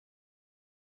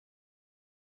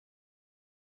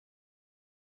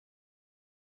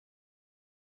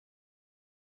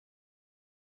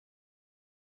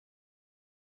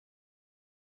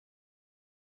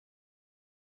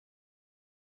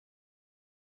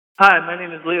Hi, my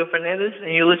name is Leo Fernandez,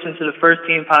 and you listen to the First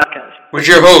Team Podcast. With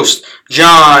your host,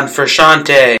 John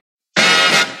Frashante.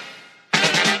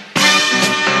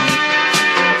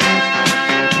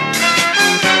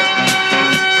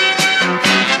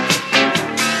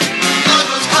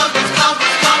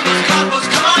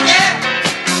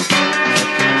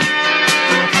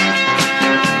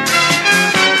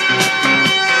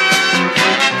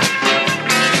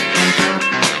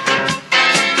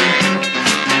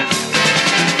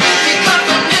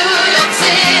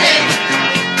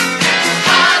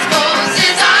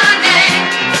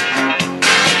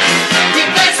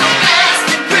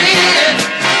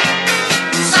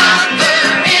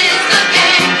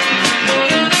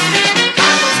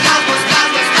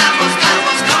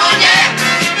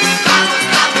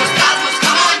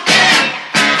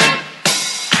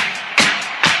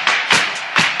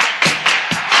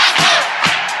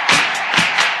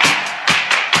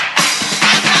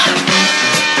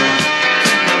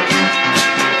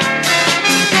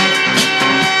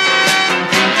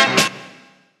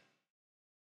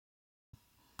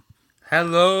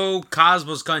 Hello,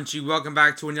 Cosmos Country. Welcome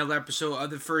back to another episode of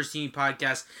the First Team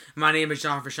Podcast. My name is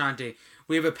John Frashante.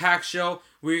 We have a packed show.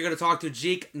 We're going to talk to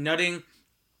Jake Nutting,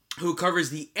 who covers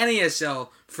the NASL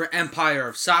for Empire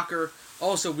of Soccer.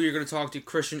 Also, we're going to talk to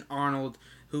Christian Arnold,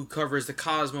 who covers the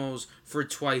Cosmos for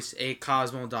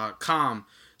twiceacosmo.com.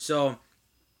 So,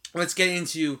 let's get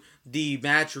into the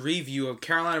match review of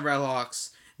Carolina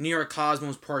Redhawks, New York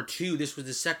Cosmos Part 2. This was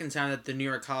the second time that the New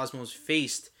York Cosmos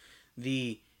faced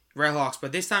the Redhawks,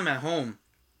 but this time at home,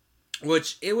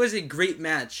 which it was a great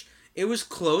match. It was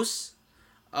close,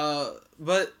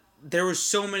 but there were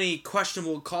so many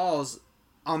questionable calls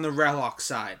on the Redhawks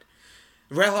side.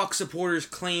 Redhawks supporters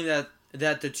claim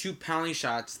that the two penalty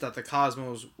shots that the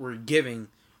Cosmos were giving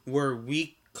were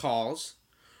weak calls,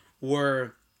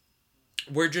 were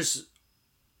just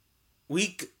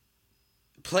weak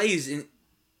plays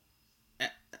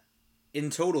in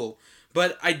total.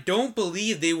 But I don't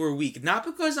believe they were weak. Not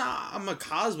because I'm a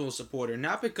Cosmos supporter.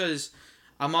 Not because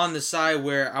I'm on the side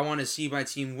where I want to see my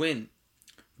team win.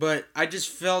 But I just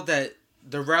felt that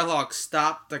the Redhawks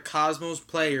stopped the Cosmos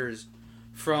players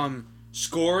from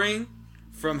scoring,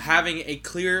 from having a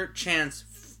clear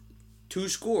chance to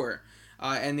score.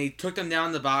 And they took them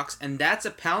down the box. And that's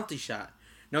a penalty shot.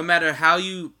 No matter how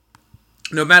you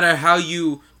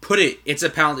put it, it's a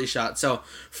penalty shot. So,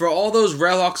 for all those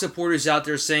Redhawks supporters out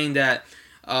there saying that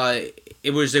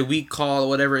it was a weak call or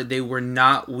whatever, they were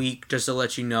not weak, just to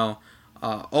let you know.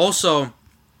 Also,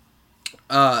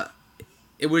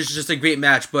 it was just a great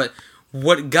match. But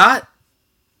what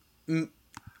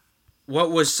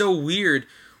was so weird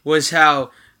was how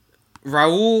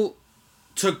Raul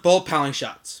took both penalty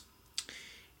shots.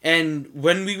 And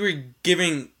when we were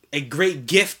giving a great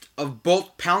gift of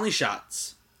both penalty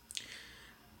shots,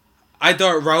 I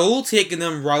thought Raul taking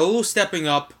them, Raul stepping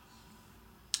up,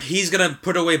 he's going to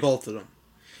put away both of them.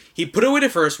 He put away the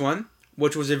first one,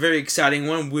 which was a very exciting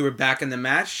one. We were back in the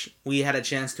match. We had a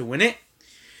chance to win it.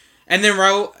 And then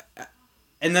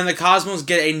the Cosmos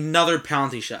get another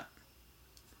penalty shot.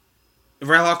 The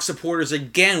Redhawks supporters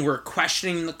again were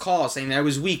questioning the call, saying that it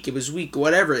was weak,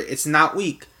 whatever. It's not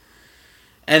weak.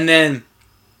 And then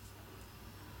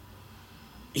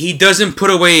he doesn't put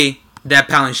away that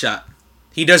penalty shot.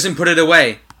 He doesn't put it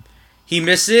away. He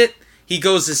missed it. He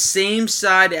goes the same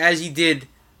side as he did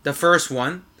the first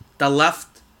one. The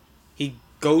left. He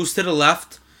goes to the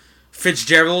left.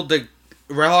 Fitzgerald, the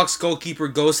Redhawks goalkeeper,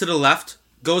 goes to the left.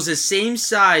 Goes the same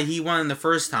side he won the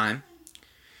first time.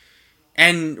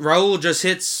 And Raul just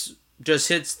hits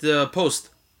the post.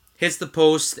 Hits the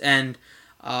post, and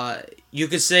you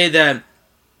could say that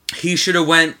he should have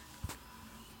went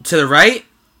to the right.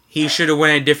 He should have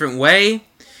went a different way.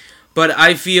 But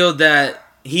I feel that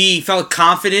he felt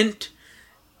confident,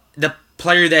 the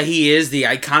player that he is, the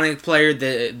iconic player,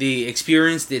 the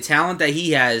experience, the talent that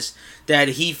he has, that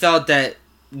he felt that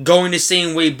going the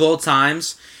same way both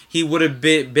times, he would have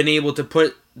been able to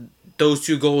put those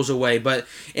two goals away. But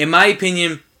in my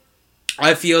opinion,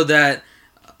 I feel that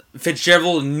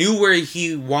Fitzgerald knew where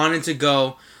he wanted to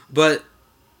go, but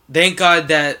thank God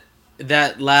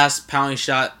that last penalty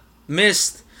shot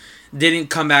missed. Didn't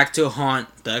come back to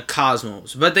haunt the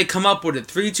Cosmos. But they come up with a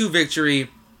 3-2 victory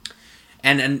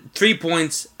and 3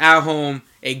 points at home.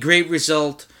 A great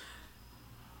result.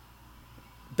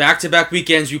 Back-to-back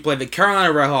weekends, we play the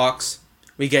Carolina Redhawks.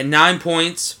 We get 9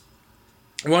 points.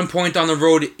 1 point on the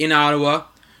road in Ottawa,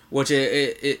 which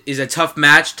is a tough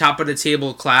match, top of the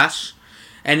table clash.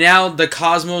 And now the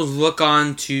Cosmos look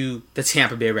on to the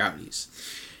Tampa Bay Rowdies.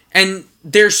 And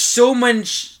there's so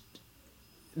much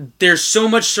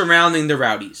surrounding the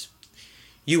Rowdies.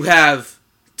 You have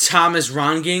Thomas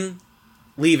Ronging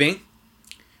leaving,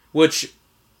 which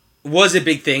was a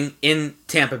big thing in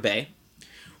Tampa Bay,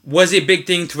 was a big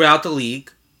thing throughout the league.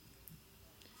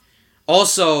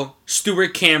 Also,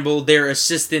 Stuart Campbell, their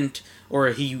assistant, or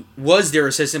he was their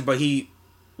assistant, but he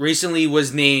recently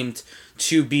was named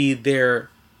to be their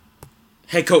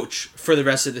head coach for the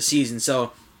rest of the season.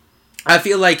 So, I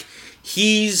feel like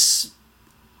he's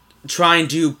trying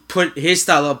to put his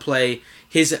style of play,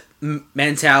 his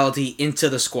mentality into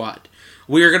the squad.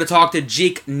 We are going to talk to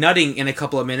Jake Nutting in a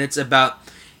couple of minutes about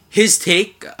his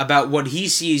take, about what he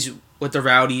sees with the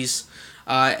Rowdies,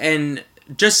 and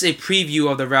just a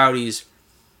preview of the Rowdies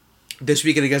this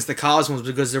weekend against the Cosmos,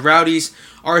 because the Rowdies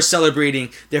are celebrating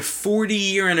their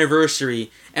 40-year anniversary,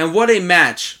 and what a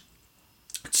match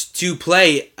to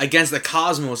play against the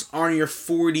Cosmos on your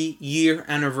 40-year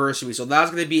anniversary. So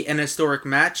that's going to be an historic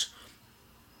match.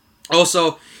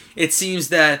 Also, it seems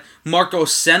that Marco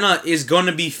Senna is going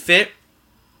to be fit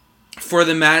for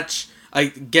the match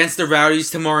against the Rowdies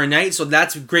tomorrow night, so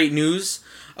that's great news.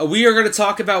 We are going to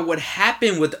talk about what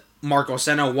happened with Marco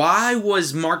Senna. Why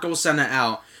was Marco Senna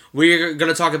out? We're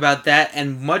going to talk about that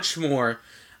and much more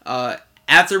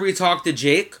after we talk to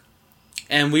Jake,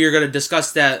 and we are going to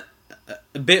discuss that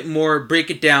a bit more, break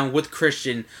it down with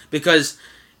Christian, because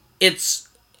it's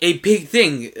a big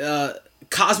thing.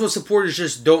 Cosmos supporters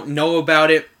just don't know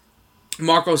about it.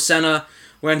 Marco Senna,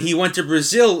 when he went to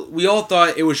Brazil, we all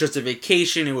thought it was just a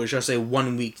vacation, it was just a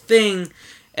 1-week thing,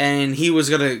 and he was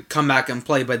going to come back and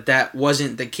play, but that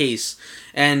wasn't the case.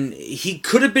 And he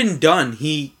could have been done.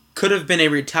 He could have been a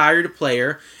retired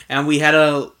player, and we had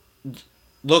to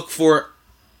look for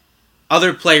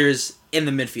other players in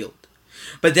the midfield.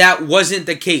 But that wasn't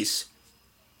the case.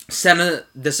 Senna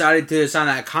decided to sign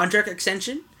that contract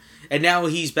extension, and now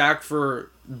he's back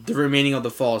for the remaining of the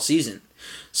fall season.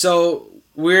 So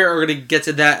we're going to get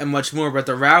to that and much more. But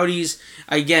the Rowdies,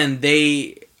 again,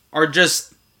 they are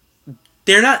just,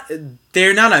 they're not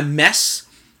a mess.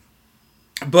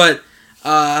 But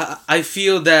I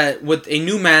feel that with a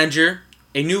new manager,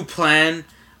 a new plan,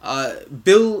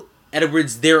 Bill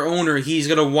Edwards, their owner, he's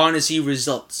going to want to see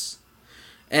results.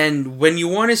 And when you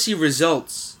want to see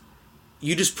results,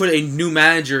 you just put a new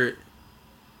manager.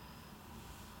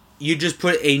 You just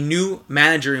put a new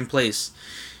manager in place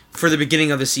for the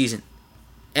beginning of the season.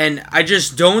 And I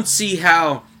just don't see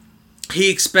how he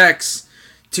expects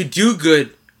to do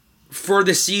good for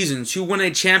the season, to win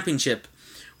a championship,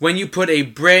 when you put a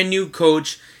brand new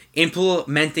coach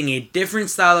implementing a different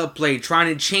style of play, trying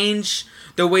to change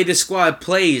the way the squad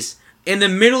plays in the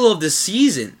middle of the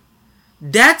season.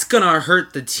 That's going to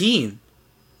hurt the team.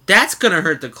 That's going to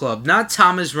hurt the club. Not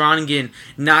Thomas Ronigan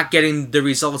not getting the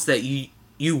results that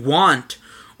you want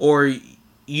or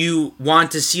you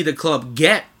want to see the club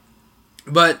get.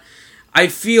 But I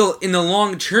feel in the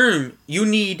long term, you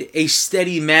need a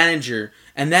steady manager.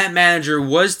 And that manager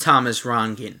was Thomas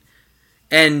Ronigan.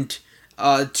 And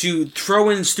to throw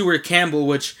in Stuart Campbell,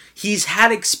 which he's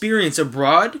had experience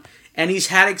abroad, and he's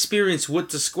had experience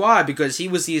with the squad because he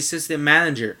was the assistant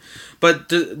manager. But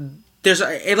there's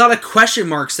a lot of question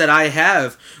marks that I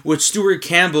have with Stuart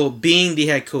Campbell being the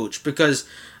head coach. Because,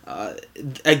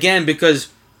 because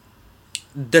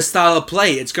the style of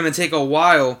play, it's going to take a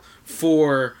while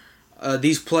for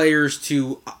these players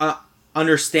to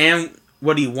understand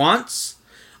what he wants,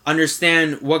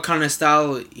 understand what kind of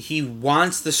style he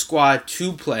wants the squad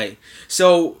to play.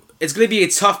 So it's going to be a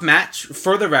tough match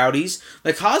for the Rowdies.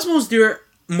 The Cosmos, they're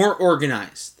more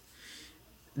organized.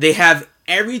 They have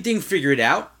everything figured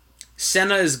out.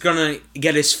 Senna is going to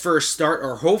get his first start,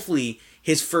 or hopefully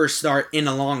his first start in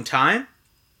a long time.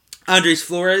 Andres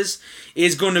Flores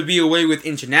is going to be away with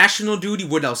international duty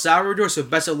with El Salvador, so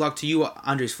best of luck to you,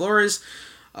 Andres Flores.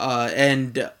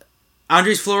 And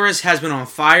Andres Flores has been on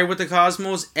fire with the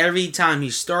Cosmos. Every time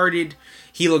he started,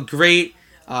 he looked great.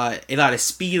 A lot of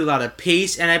speed, a lot of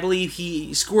pace, and I believe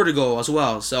he scored a goal as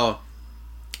well. So,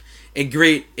 a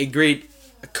great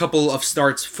couple of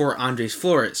starts for Andres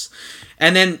Flores.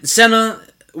 And then Senna,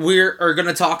 we are going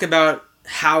to talk about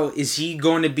how is he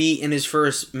going to be in his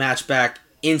first match back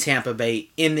in Tampa Bay,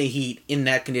 in the heat, in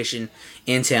that condition,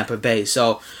 in Tampa Bay.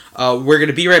 So, we're going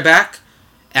to be right back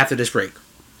after this break.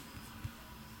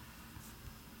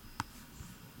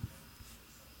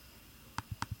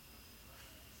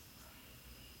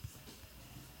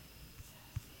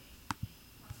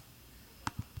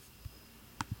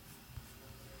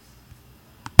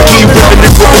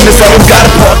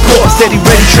 Steady,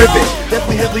 ready, tripping,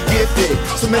 definitely heavily gifted,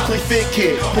 so mentally fit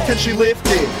kid, potentially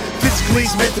lifted, physically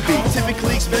it's meant to be,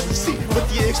 typically expect to see, what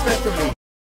do you expect from me?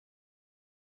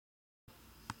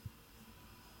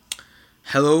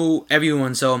 Hello,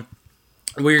 everyone. So,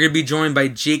 we're going to be joined by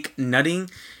Jake Nutting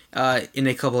in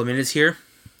a couple of minutes here.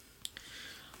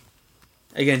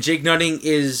 Again, Jake Nutting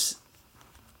is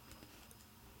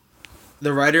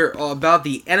the writer about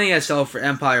the NASL for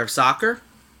Empire of Soccer.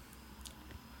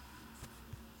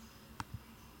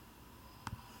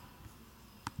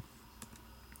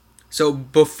 So,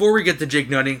 before we get to Jake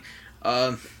Nutting,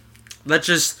 let's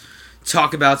just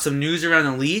talk about some news around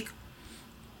the league.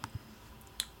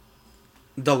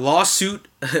 The lawsuit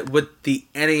with the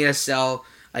NASL,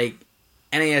 like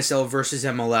NASL versus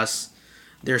MLS,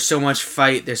 there's so much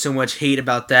fight, there's so much hate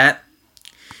about that.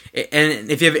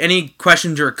 And if you have any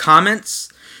questions or comments,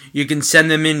 you can send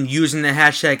them in using the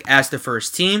hashtag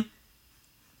 #AskTheFirstTeam.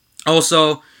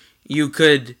 Also, you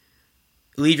could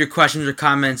leave your questions or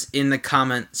comments in the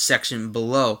comment section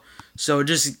below. So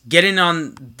just get in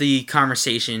on the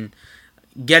conversation,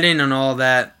 get in on all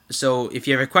that. So if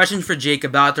you have a question for Jake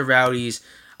about the Rowdies,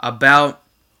 about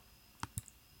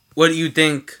what you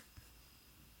think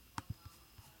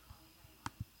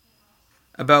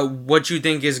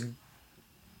is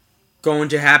going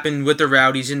to happen with the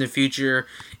Rowdies in the future,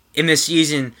 in the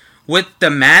season, with the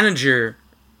manager,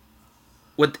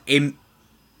 with a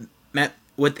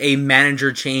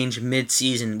manager change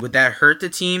mid-season, would that hurt the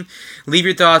team? Leave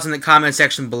your thoughts in the comment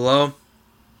section below.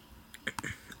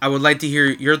 I would like to hear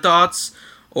your thoughts,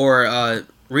 or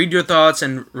read your thoughts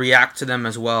and react to them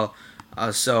as well.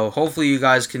 So hopefully you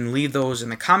guys can leave those in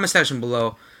the comment section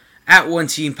below at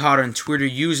OneTeamPod on Twitter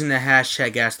using the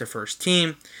hashtag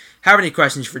 #AskTheFirstTeam. Have any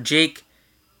questions for Jake?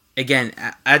 Again,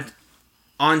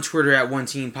 on Twitter at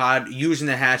OneTeamPod using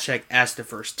the hashtag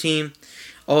 #AskTheFirstTeam.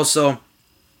 Also,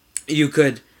 you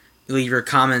could leave your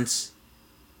comments,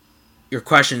 your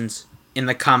questions in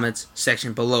the comments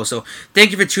section below. So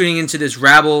thank you for tuning into this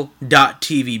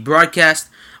Rabble.tv broadcast.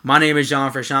 My name is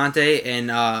John Frashante,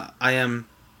 and I am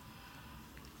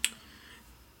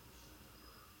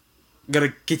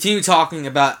going to continue talking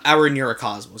about our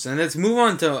Neurocosmos. And let's move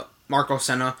on to Marco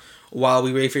Senna while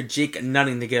we wait for Jake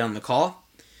Nutting to get on the call.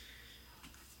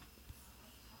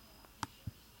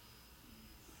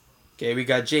 Okay, we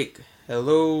got Jake.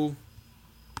 Hello.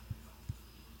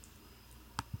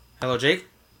 Hello, Jake.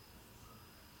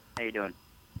 How you doing?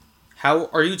 How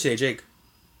are you today, Jake?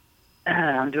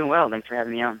 I'm doing well. Thanks for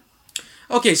having me on.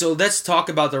 Okay, so let's talk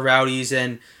about the Rowdies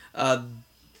and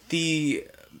the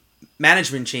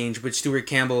management change with Stuart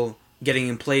Campbell getting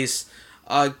in place.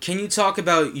 Can you talk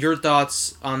about your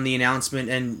thoughts on the announcement,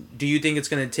 and do you think it's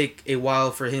going to take a while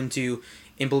for him to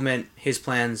implement his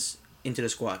plans into the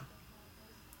squad?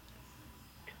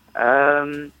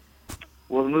 Well,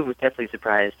 the move was definitely a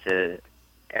surprise to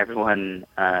everyone,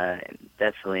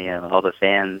 definitely all the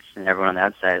fans and everyone on the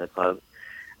outside of the club.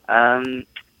 I'm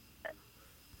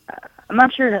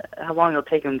not sure how long it'll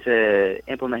take him to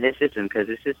implement his system, because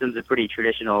his system's a pretty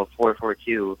traditional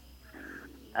 4-4-2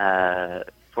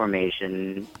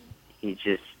 formation. He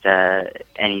just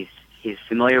and he's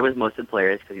familiar with most of the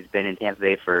players because he's been in Tampa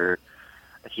Bay for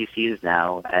a few seasons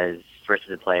now as first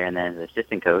as a player and then as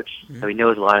assistant coach. Mm-hmm. So he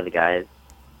knows a lot of the guys.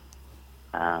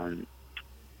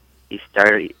 He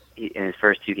started in his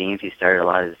first 2 games. He started a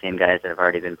lot of the same guys that have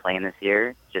already been playing this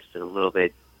year, just a little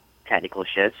bit tactical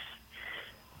shifts.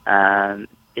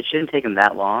 It shouldn't take him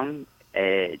that long.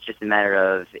 It's just a matter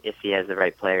of if he has the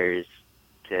right players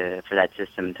for that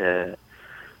system to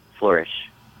flourish.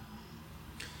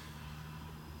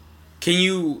 Can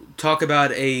you talk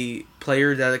about a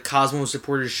player that the Cosmos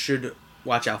supporters should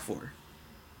watch out for?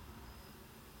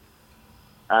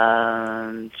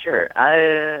 Sure.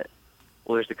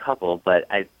 Well, there's a couple, but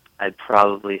I'd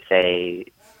probably say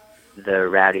the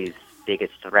Rowdies'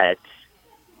 biggest threat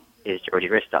is Georgi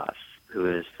Hristov, who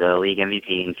is the league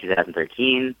MVP in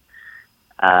 2013.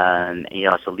 And he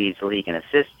also leads the league in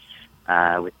assists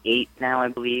with 8 now, I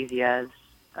believe he has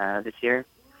this year.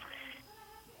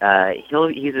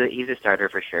 He's a starter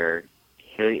for sure.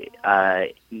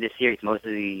 This year he's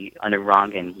mostly under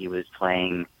Rongen. He was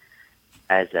playing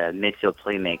as a midfield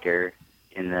playmaker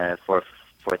in the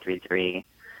 4-4-3-3.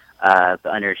 But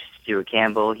under Stuart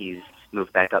Campbell, he's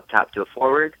moved back up top to a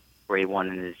forward, where he won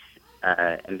his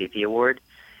MVP award.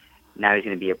 Now he's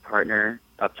going to be a partner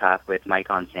up top with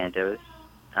Maicon Santos.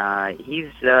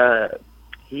 He's a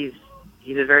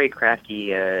very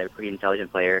crafty, pretty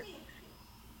intelligent player.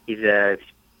 He's of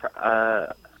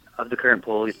the current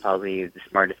pool, he's probably the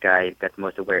smartest guy. He's got the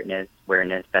most awareness,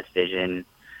 best vision.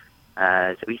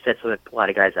 So he sets a lot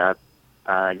of guys up.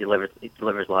 He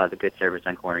delivers a lot of the good service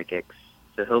on corner kicks.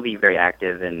 So he'll be very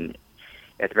active, and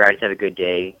if the Rowdies have a good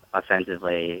day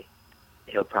offensively,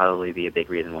 he'll probably be a big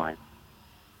reason why.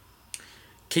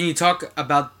 Can you talk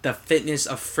about the fitness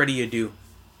of Freddie Adu?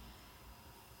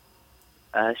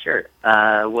 Sure.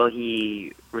 Well,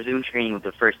 he resumed training with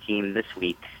the first team this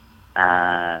week.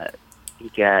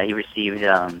 He received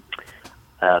a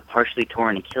partially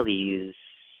torn Achilles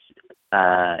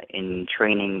in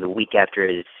training the week after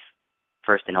his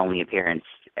first and only appearance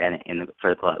for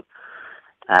the club.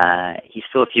 He's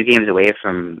still a few games away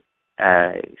from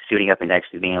suiting up and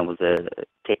actually being able to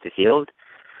take the field.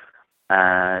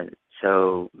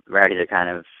 So Rowdies are kind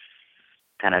of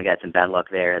got some bad luck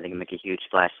there. They can make a huge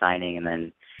splash signing, and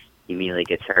then he immediately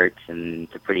gets hurt. And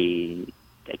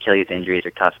Achilles injuries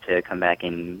are tough to come back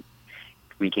and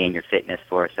regain your fitness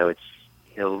for. So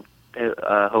he'll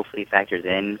hopefully factors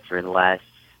in for the last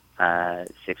 5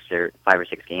 or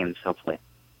 6 games, hopefully.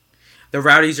 The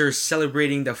Rowdies are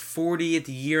celebrating the 40th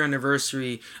year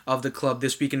anniversary of the club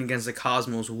this weekend against the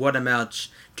Cosmos. What a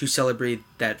match to celebrate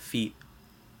that feat.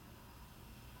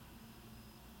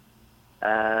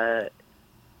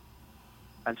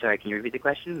 I'm sorry, can you repeat the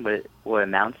question? What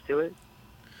amounts to it?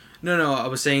 No, I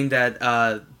was saying that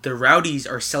the Rowdies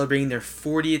are celebrating their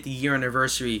 40th year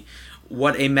anniversary.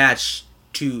 What a match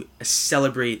to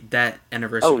celebrate that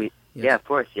anniversary. Oh, yes. Yeah, of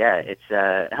course, yeah. It's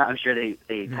I'm sure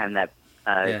they timed that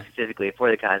specifically for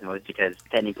the Cosmos because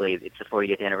technically it's the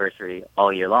 40th anniversary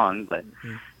all year long. But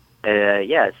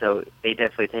so they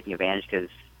definitely taking advantage because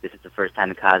this is the first time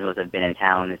the Cosmos have been in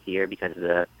town this year because of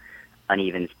the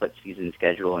uneven split season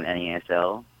schedule in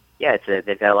NASL. Yeah,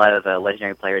 they've got a lot of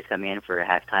legendary players coming in for a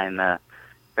halftime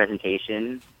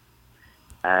presentation.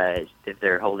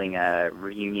 They're holding a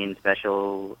reunion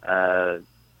special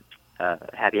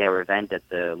happy hour event at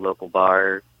the local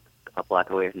bar a block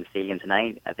away from the stadium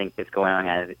tonight. I think it's going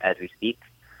on as we speak.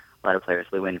 A lot of players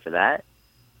flew in for that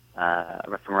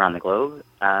from around the globe.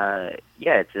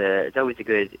 It's always a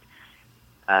good.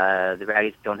 The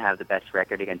Rowdies don't have the best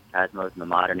record against Cosmos in the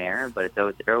modern era, but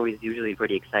they're always usually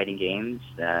pretty exciting games.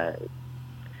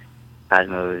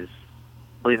 Cosmos,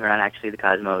 believe it or not, actually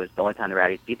the only time the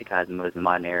Rowdies beat the Cosmos in the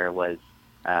modern era was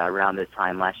around this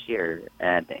time last year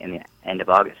in the end of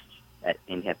August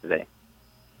in Tampa Bay.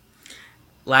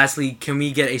 Lastly, can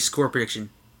we get a score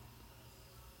prediction?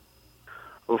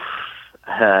 Oof.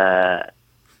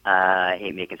 I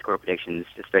hate making score predictions,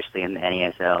 especially in the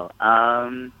NASL.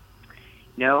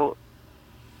 The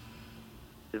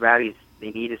Rowdies,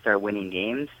 they need to start winning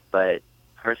games, but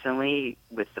personally,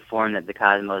 with the form that the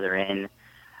Cosmos are in,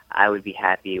 I would be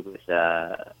happy with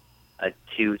a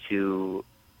 2-2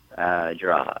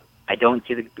 draw. I don't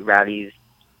see the Rowdies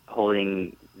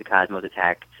holding the Cosmos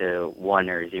attack to 1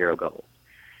 or 0 goals.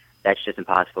 That's just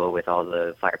impossible with all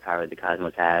the firepower the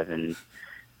Cosmos have and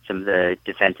some of the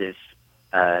defensive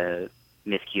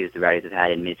miscues the Rowdies have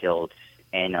had in midfield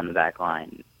and on the back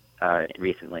line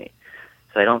recently.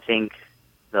 So I don't think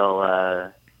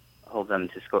they'll hold them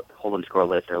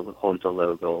scoreless or hold them to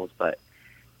low goals, but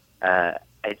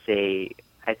I'd say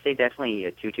definitely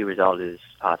a 2-2 result is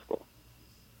possible.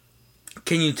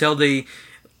 Can you tell the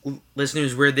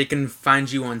listeners where they can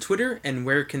find you on Twitter and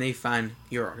where can they find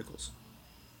your articles?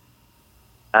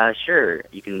 Sure.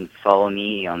 You can follow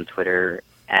me on Twitter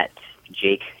at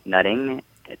Jake Nutting.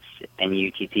 It's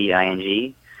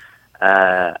Nutting.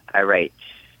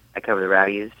 I cover the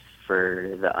Rowdies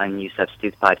for the Unused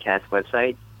Substitutes podcast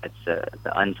website. It's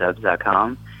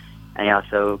theunsubs.com. And I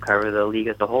also cover the league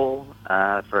as a whole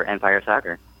for Empire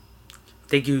Soccer.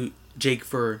 Thank you, Jake,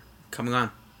 for coming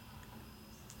on.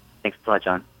 Thanks a lot,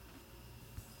 John.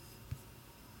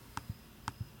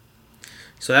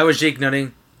 So that was Jake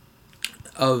Nutting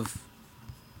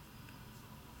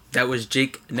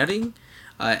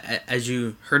as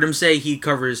you heard him say, he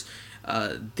covers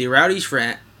the Rowdies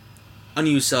for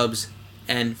Unused Subs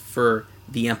and for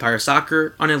the Empire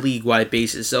Soccer on a league-wide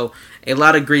basis. So a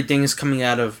lot of great things coming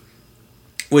out of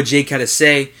what Jake had to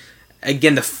say.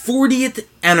 Again, the 40th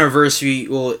anniversary,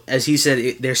 well, as he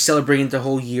said, they're celebrating the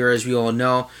whole year, as we all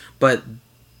know, but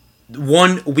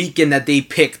one weekend that they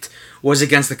picked was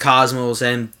against the Cosmos,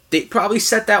 and they probably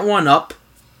set that one up.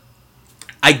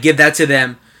 I give that to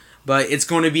them, but it's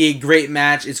going to be a great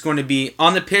match. It's going to be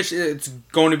on the pitch. It's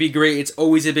going to be great. It's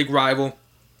always a big rival,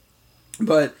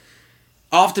 but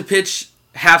off the pitch,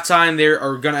 halftime, they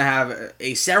are going to have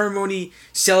a ceremony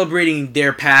celebrating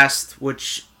their past,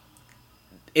 which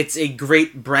it's a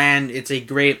great brand. It's a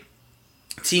great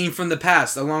team from the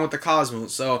past, along with the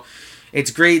Cosmos. So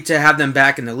it's great to have them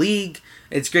back in the league.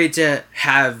 It's great to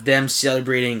have them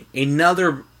celebrating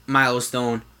another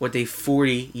milestone with a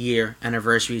 40-year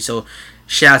anniversary. So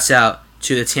shouts out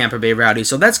to the Tampa Bay Rowdies.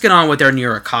 So let's get on with our New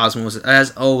York Cosmos.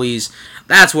 As always,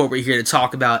 that's what we're here to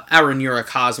talk about. Our New York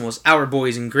Cosmos, our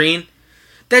boys in green.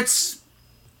 Let's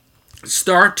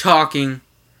start talking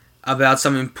about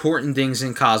some important things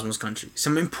in Cosmos Country.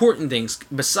 Some important things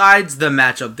besides the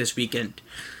matchup this weekend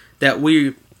that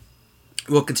we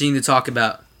will continue to talk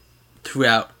about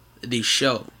throughout the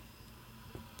show.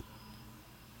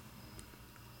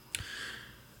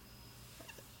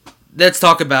 Let's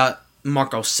talk about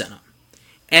Marco Senna.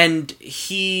 And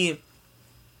he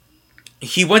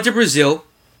went to Brazil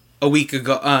a week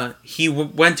ago. He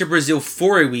went to Brazil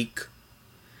for a week.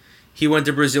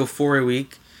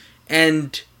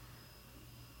 And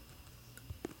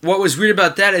what was weird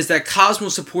about that is that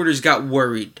Cosmos supporters got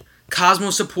worried.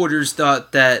 Cosmos supporters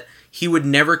thought that he would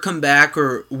never come back,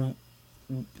 or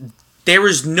there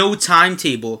was no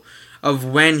timetable of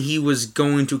when he was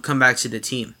going to come back to the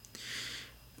team.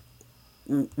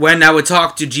 When I would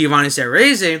talk to Giovanni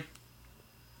Cerese,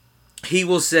 he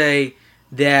will say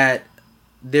that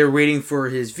they're waiting for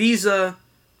his visa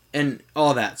and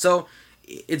all that. So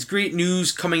it's great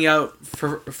news coming out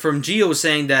from Gio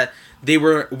saying that they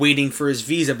were waiting for his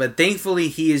visa, but thankfully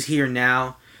he is here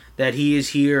now, that he is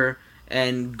here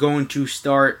and going to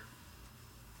start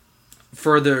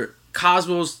for the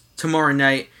Cosmos tomorrow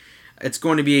night. It's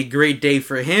going to be a great day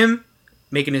for him,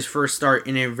 making his first start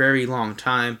in a very long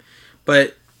time.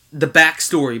 But the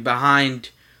backstory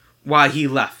behind why he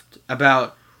left,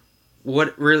 about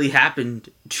what really happened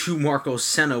to Marco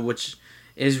Senna, which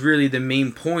is really the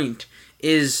main point,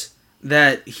 is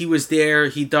that he was there,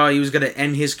 he thought he was going to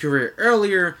end his career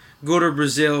earlier, go to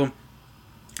Brazil,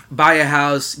 buy a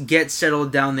house, get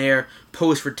settled down there,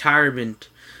 post-retirement.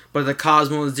 But the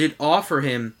Cosmos did offer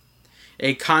him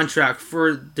a contract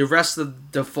for the rest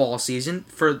of the fall season,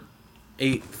 for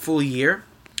a full year.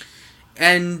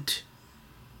 And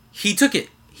he took it.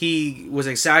 He was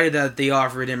excited that they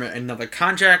offered him another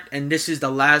contract, and this is the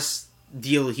last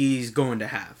deal he's going to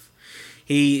have.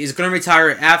 He is going to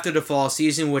retire after the fall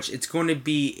season, which it's going to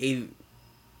be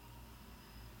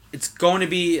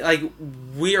like,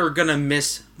 we are going to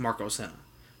miss Marco Senna.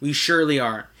 We surely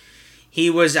are. He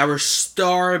was our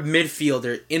star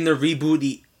midfielder in the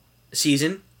reboot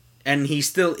season, and he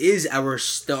still is our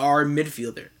star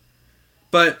midfielder.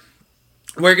 But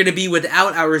we're going to be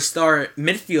without our star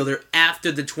midfielder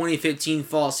after the 2015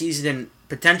 fall season and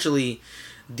potentially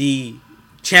the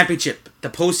championship, the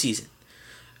postseason.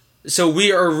 So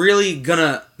we are really going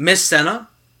to miss Senna.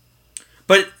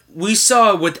 But we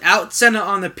saw without Senna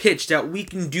on the pitch that we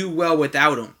can do well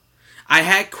without him. I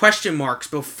had question marks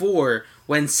before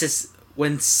when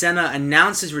Senna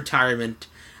announced his retirement.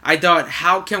 I thought,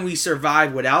 how can we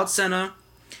survive without Senna?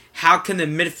 How can the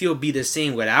midfield be the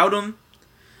same without him?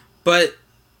 But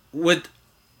with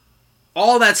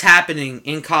all that's happening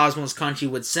in Cosmos Country,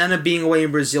 with Senna being away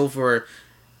in Brazil for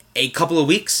a couple of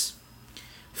weeks,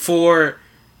 for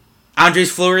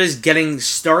Andres Flores getting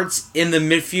starts in the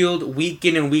midfield week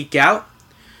in and week out,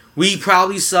 we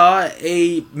probably saw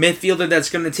a midfielder that's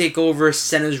going to take over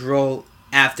Senna's role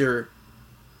after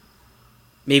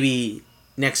maybe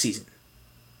next season.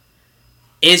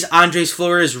 Is Andres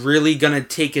Flores really going to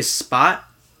take his spot?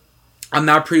 I'm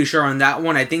not pretty sure on that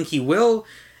one. I think he will.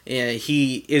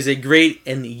 He is a great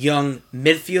and young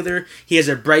midfielder. He has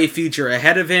a bright future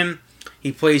ahead of him.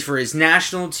 He plays for his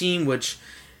national team, which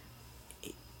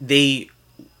they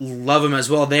love him as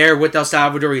well there with El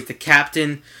Salvador. He's the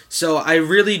captain. So I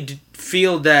really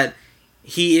feel that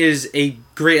he is a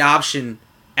great option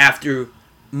after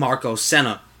Marco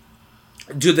Senna.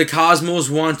 Do the Cosmos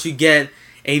want to get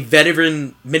a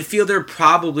veteran midfielder?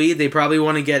 Probably. They probably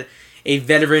want to get a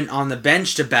veteran on the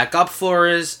bench to back up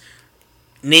Flores.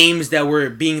 Names that were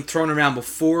being thrown around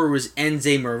before was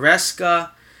Enze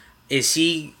Maresca. Is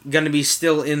he going to be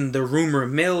still in the rumor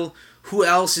mill? Who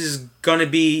else is going to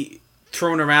be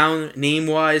thrown around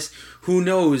name-wise? Who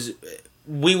knows?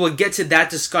 We will get to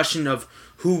that discussion of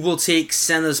who will take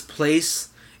Senna's place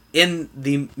in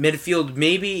the midfield,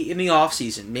 maybe in the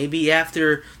offseason, maybe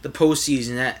after the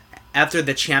postseason, after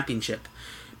the championship.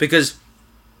 Because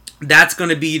that's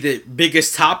going to be the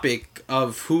biggest topic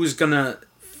of who's going to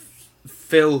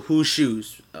fill whose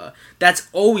shoes. That's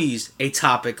always a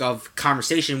topic of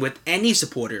conversation with any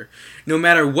supporter. No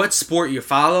matter what sport you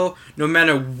follow, no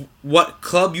matter what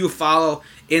club you follow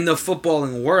in the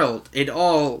footballing world, it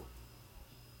all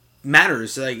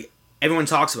matters. Like, everyone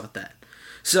talks about that.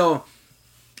 So,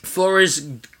 Flores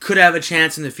could have a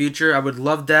chance in the future. I would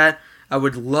love that. I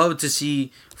would love to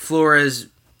see Flores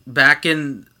back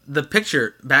in the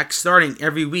picture, back starting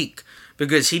every week,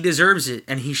 because he deserves it,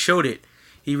 and he showed it.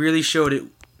 He really showed it.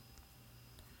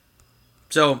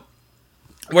 So,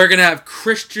 we're going to have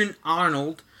Christian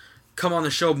Arnold come on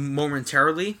the show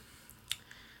momentarily.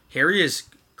 Here he is,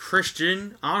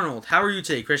 Christian Arnold. How are you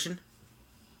today, Christian?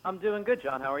 I'm doing good,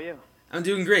 John. How are you? I'm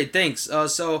doing great, thanks.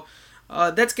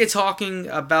 Let's get talking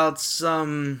about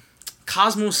some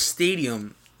Cosmos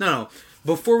Stadium. No.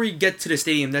 Before we get to the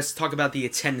stadium, let's talk about the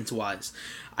attendance-wise.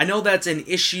 I know that's an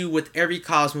issue with every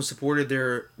Cosmos supporter.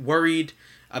 They're worried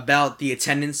about the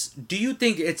attendance. Do you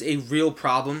think it's a real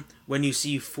problem when you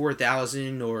see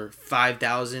 4,000 or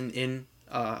 5,000 in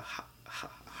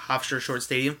Hofstra Short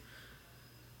Stadium?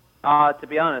 To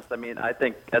be honest, I mean, I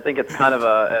think it's kind of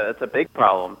it's a big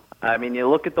problem. I mean, you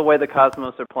look at the way the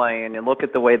Cosmos are playing, and you look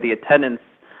at the way the attendance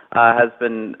has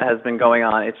been going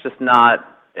on. It's just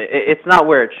not it's not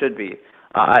where it should be.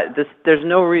 There's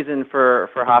no reason for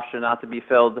Hofstra not to be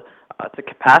filled to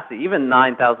capacity, even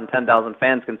 9,000, 10,000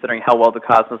 fans, considering how well the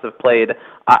Cosmos have played.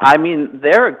 I mean,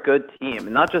 they're a good team.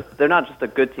 They're not just a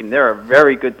good team. They're a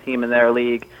very good team in their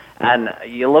league. And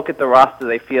you look at the roster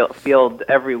they field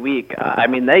every week. I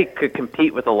mean, they could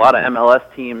compete with a lot of MLS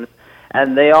teams,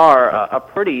 and they are a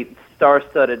pretty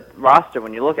star-studded roster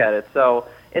when you look at it. So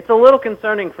it's a little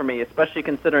concerning for me, especially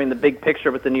considering the big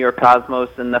picture with the New York Cosmos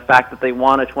and the fact that they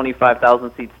want a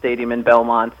 25,000-seat stadium in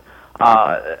Belmont.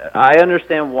 I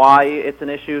understand why it's an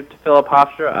issue to fill up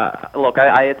Hofstra. Look,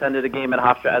 I attended a game at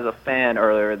Hofstra as a fan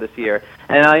earlier this year,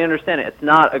 and I understand it. It's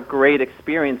not a great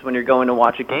experience when you're going to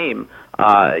watch a game.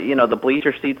 The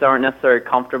bleacher seats aren't necessarily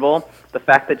comfortable. The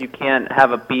fact that you can't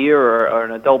have a beer or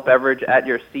an adult beverage at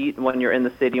your seat when you're in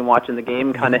the stadium watching the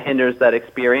game kind of hinders that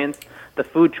experience. The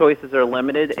food choices are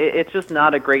limited. It's just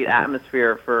not a great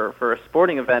atmosphere for a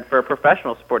sporting event, for a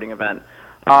professional sporting event.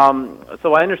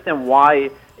 So I understand why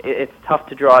it's tough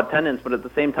to draw attendance, but at the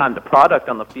same time, the product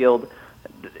on the field,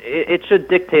 it should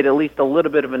dictate at least a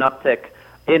little bit of an uptick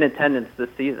in attendance this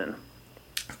season.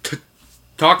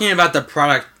 Talking about the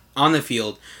product on the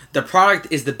field, the product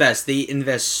is the best. They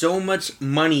invest so much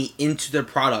money into their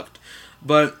product.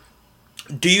 But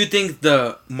do you think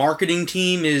the marketing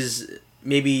team is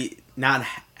maybe not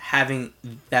having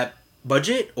that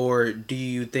budget, or do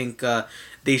you think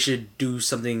they should do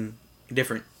something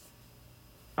different?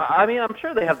 I mean, I'm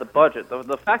sure they have the budget.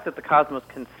 The fact that the Cosmos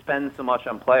can spend so much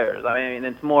on players, I mean,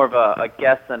 it's more of a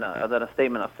guess than a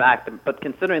statement of fact. But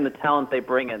considering the talent they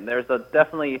bring in, there's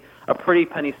definitely a pretty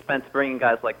penny spent to bring in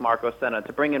guys like Marco Senna,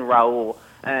 to bring in Raul,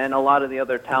 and a lot of the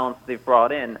other talents they've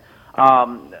brought in.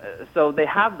 So they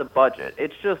have the budget.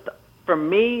 It's just, for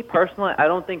me personally, I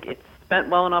don't think it's spent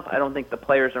well enough. I don't think the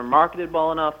players are marketed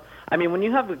well enough. I mean, when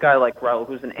you have a guy like Raul,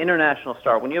 who's an international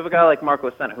star, when you have a guy like Marco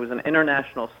Senna, who's an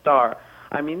international star,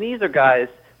 I mean, these are guys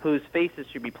whose faces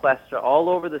should be plastered all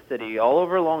over the city, all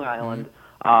over Long Island.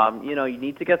 You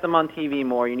need to get them on TV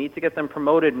more. You need to get them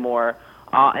promoted more.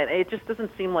 And it just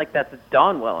doesn't seem like that's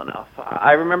done well enough.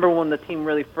 I remember when the team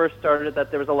really first started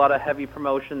that there was a lot of heavy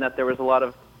promotion, that there was a lot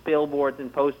of billboards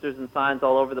and posters and signs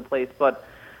all over the place. But,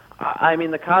 I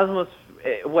mean, the Cosmos,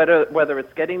 whether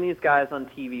it's getting these guys on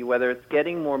TV, whether it's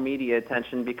getting more media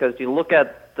attention, because you look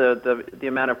at the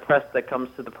amount of press that comes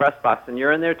to the press box, and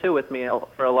you're in there too with me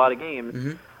for a lot of games.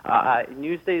 Mm-hmm.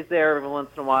 Newsday's there every once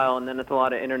in a while, and then it's a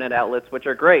lot of internet outlets, which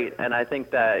are great. And I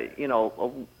think that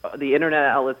the internet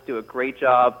outlets do a great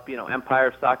job. Empire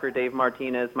of Soccer, Dave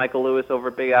Martinez, Michael Lewis over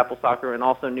at Big Apple Soccer, and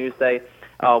also Newsday.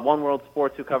 One World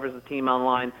Sports, who covers the team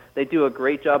online. They do a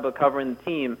great job of covering the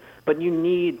team, but you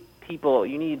need people,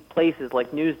 you need places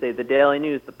like Newsday, the Daily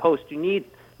News, the Post. You need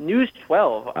News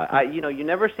 12. You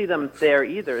never see them there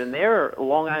either, and they're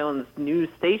Long Island's news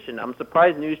station. I'm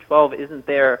surprised News 12 isn't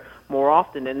there more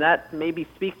often, and that maybe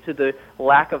speaks to the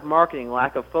lack of marketing,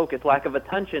 lack of focus, lack of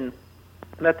attention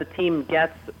that the team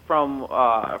gets from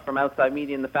outside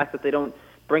media, and the fact that they don't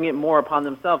bring it more upon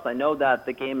themselves. I know that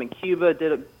the game in Cuba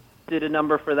did a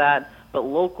number for that, but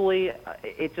locally,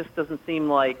 it just doesn't seem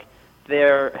like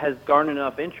there has garnered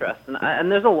enough interest,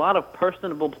 and there's a lot of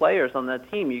personable players on that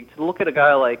team. You look at a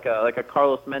guy like a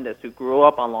Carlos Mendez, who grew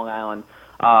up on Long Island.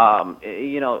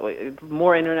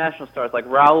 More international stars like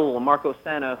Raul, Marco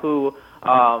Senna, who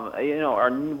are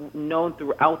known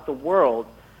throughout the world.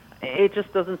 It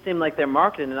just doesn't seem like they're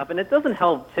marketed enough, and it doesn't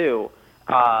help too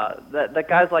that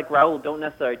guys like Raul don't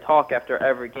necessarily talk after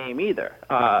every game either.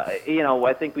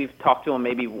 I think we've talked to him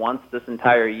maybe once this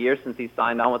entire year since he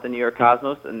signed on with the New York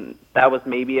Cosmos, and that was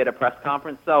maybe at a press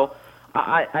conference. So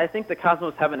I think the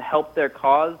Cosmos haven't helped their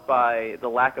cause by the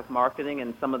lack of marketing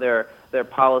and some of their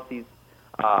policies.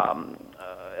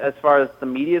 As far as the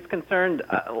media is concerned,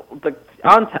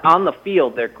 on the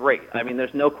field, they're great. I mean,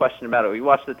 there's no question about it. We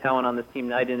watch the talent on this team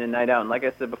night in and night out, and like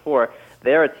I said before,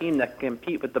 they're a team that can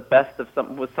compete with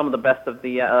some of the best of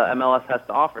the MLS has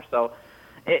to offer. So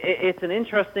it's an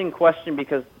interesting question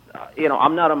because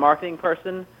I'm not a marketing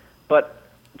person, but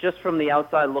just from the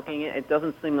outside looking in, it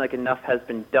doesn't seem like enough has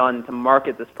been done to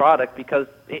market this product because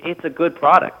it's a good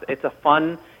product. It's a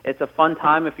fun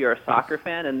time if you're a soccer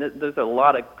fan, and there's a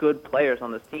lot of good players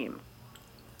on this team.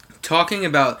 Talking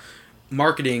about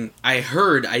marketing,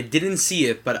 I didn't see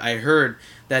it, but I heard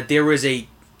that there was a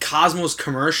Cosmos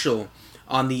commercial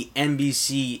on the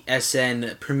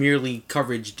NBCSN Premier League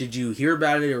coverage. Did you hear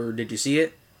about it or did you see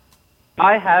it?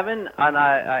 I haven't, and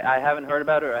I haven't heard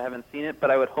about it or I haven't seen it,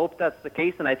 but I would hope that's the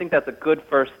case, and I think that's a good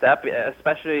first step,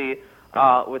 especially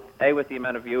with the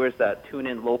amount of viewers that tune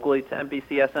in locally to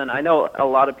NBCSN. I know a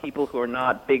lot of people who are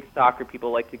not big soccer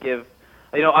people like to give,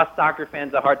 us soccer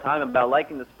fans a hard time about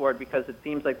liking the sport because it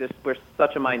seems like we're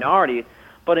such a minority.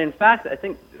 But in fact, I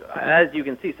think, as you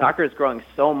can see, soccer is growing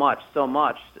so much,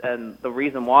 and the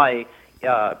reason why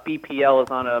BPL is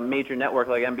on a major network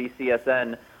like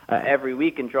NBCSN every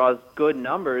week and draws good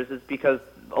numbers is because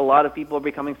a lot of people are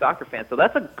becoming soccer fans. So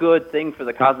that's a good thing for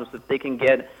the Cosmos if they can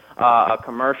get a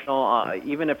commercial,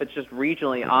 even if it's just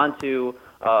regionally, onto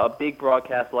a big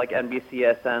broadcast like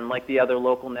NBCSN, like the other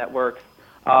local networks.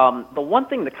 The one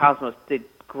thing the Cosmos did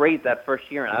great that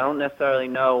first year, and I don't necessarily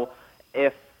know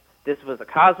if this was a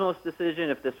Cosmos decision,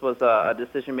 if this was a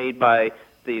decision made by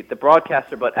the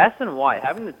broadcaster, but SNY,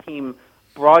 having the team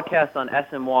broadcast on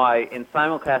SNY in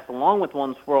simulcast along with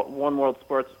One World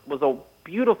Sports was a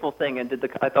beautiful thing, and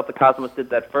I thought the Cosmos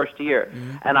did that first year.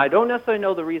 Mm-hmm. And I don't necessarily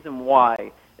know the reason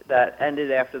why that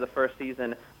ended after the first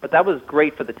season, but that was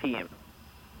great for the team.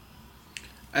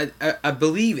 I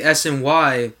believe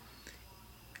SNY,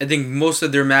 I think most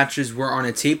of their matches were on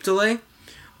a tape delay,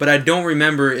 but I don't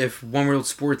remember if One World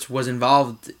Sports was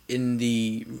involved in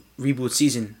the reboot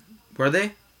season. Were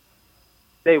they?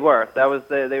 They were. They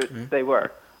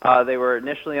were. They were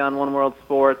initially on One World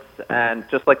Sports, and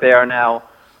just like they are now.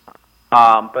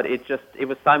 But it was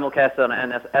simulcast on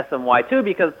SMY too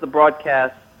because the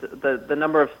broadcast, the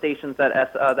number of stations that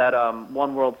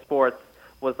One World Sports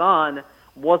was on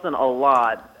wasn't a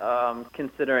lot,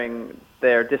 considering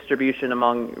their distribution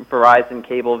among Verizon,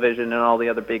 Cablevision, and all the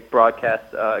other big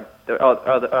broadcast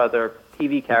other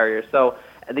TV carriers. So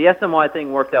the SMY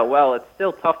thing worked out well. It's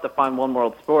still tough to find One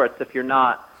World Sports if you're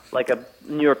not like a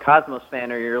New York Cosmos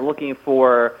fan or you're looking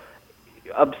for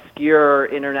obscure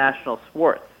international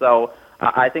sports. So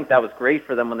I think that was great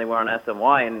for them when they were on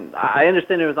SMY. And I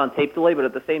understand it was on tape delay, but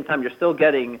at the same time, you're still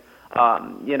getting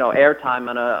airtime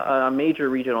on a major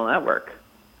regional network.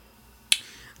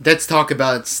 Let's talk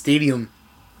about stadium.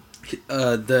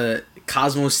 The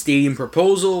Cosmos Stadium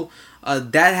proposal.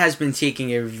 That has been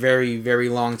taking a very, very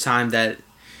long time. That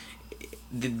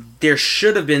there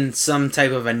should have been some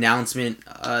type of announcement.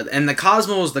 And the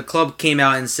Cosmos, the club, came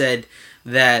out and said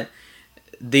that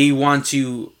they want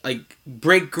to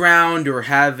break ground or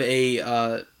have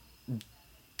a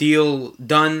deal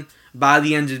done by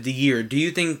the end of the year. Do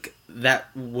you think that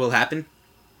will happen?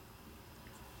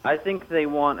 I think they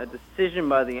want a decision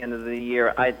by the end of the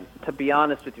year. To be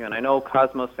honest with you, and I know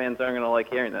Cosmos fans aren't going to like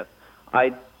hearing this,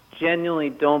 I genuinely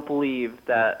don't believe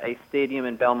that a stadium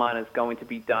in Belmont is going to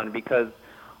be done because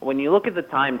when you look at the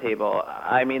timetable,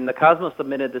 I mean, the Cosmos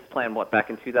submitted this plan, back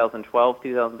in 2012,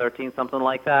 2013, something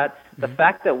like that. Mm-hmm. The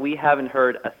fact that we haven't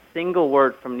heard a single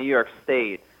word from New York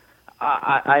State,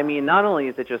 I mean, not only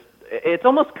is it just, it's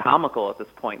almost comical at this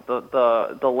point,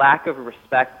 the lack of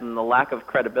respect and the lack of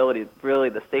credibility really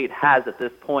the state has at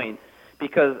this point,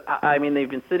 because, I mean, they've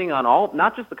been sitting on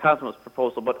not just the Cosmos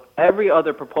proposal, but every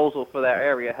other proposal for that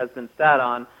area has been sat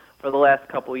on for the last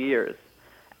couple of years.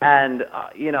 And,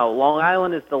 Long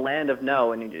Island is the land of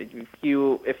no, and if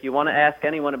you want to ask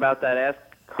anyone about that, ask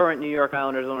current New York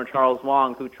Islanders owner Charles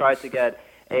Wong, who tried to get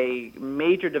a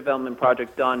major development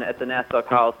project done at the Nassau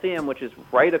Coliseum, which is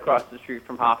right across the street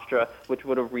from Hofstra, which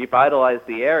would have revitalized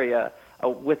the area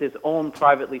with his own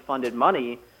privately funded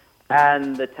money.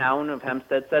 And the town of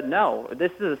Hempstead said no.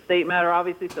 This is a state matter,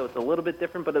 obviously, so it's a little bit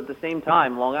different, but at the same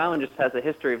time, Long Island just has a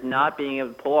history of not being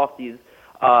able to pull off these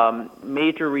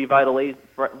major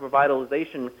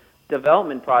revitalization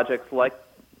development projects like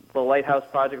the Lighthouse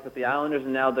Project with the Islanders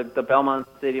and now the Belmont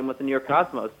Stadium with the New York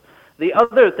Cosmos. The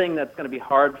other thing that's going to be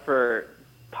hard for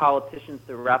politicians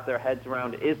to wrap their heads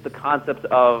around is the concept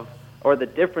of, or the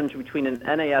difference between an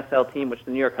NASL team, which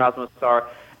the New York Cosmos are,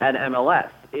 and MLS.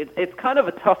 It's kind of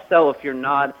a tough sell if you're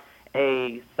not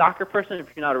a soccer person,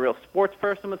 if you're not a real sports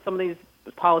person, what some of these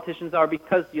politicians are,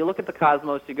 because you look at the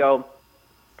Cosmos, you go,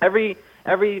 every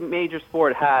major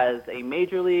sport has a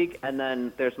major league and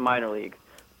then there's minor league.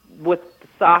 With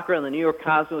soccer and the New York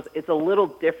Cosmos, it's a little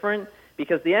different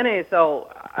because the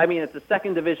NASL, I mean, it's a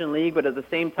second division league, but at the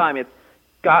same time, it's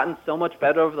gotten so much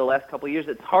better over the last couple of years.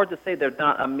 It's hard to say they're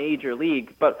not a major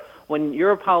league, but when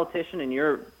you're a politician and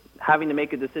you're having to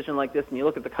make a decision like this, and you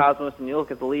look at the Cosmos and you look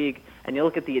at the league and you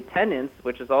look at the attendance,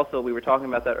 which is also, we were talking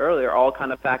about that earlier, all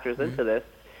kind of factors into this,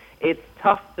 it's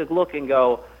tough to look and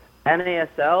go,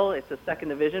 NASL, it's a second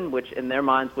division, which in their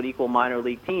minds would equal minor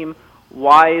league team.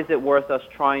 Why is it worth us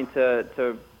trying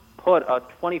to put a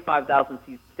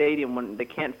 25,000-seat stadium when they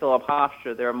can't fill up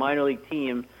Hofstra? They're a minor league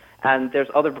team, and there's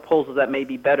other proposals that may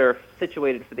be better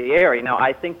situated for the area. Now,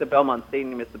 I think the Belmont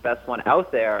Stadium is the best one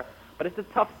out there, but it's a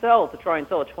tough sell to try and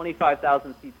sell a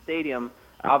 25,000-seat stadium.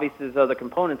 Obviously, there's other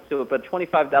components to it, but a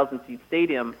 25,000-seat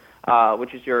stadium,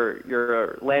 which is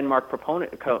your landmark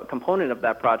component of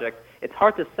that project, it's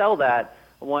hard to sell that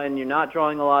when you're not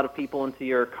drawing a lot of people into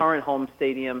your current home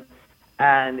stadium,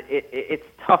 and it's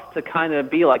tough to kind of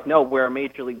be like, no, we're a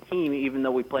major league team, even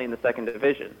though we play in the second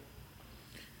division.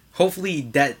 Hopefully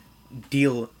that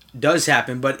deal does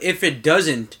happen, but if it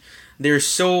doesn't, there's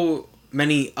so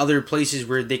many other places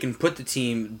where they can put the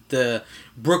team. The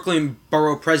Brooklyn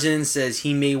Borough President says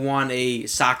he may want a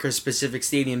soccer-specific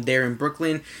stadium there in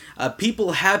Brooklyn.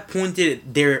 People have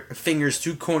pointed their fingers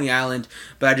to Coney Island,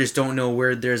 but I just don't know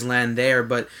where there's land there.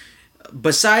 But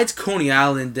besides Coney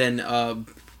Island and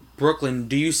Brooklyn,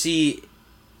 do you see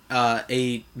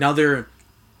another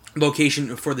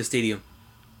location for the stadium?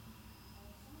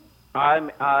 I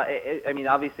mean,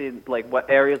 obviously, like what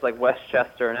areas like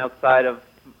Westchester and outside of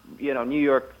New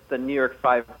York, the New York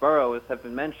 5 boroughs have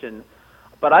been mentioned,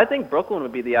 but I think Brooklyn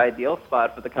would be the ideal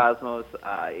spot for the Cosmos.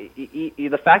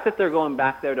 The fact that they're going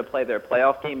back there to play their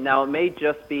playoff game, now it may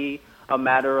just be a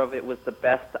matter of it was the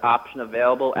best option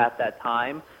available at that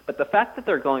time, but the fact that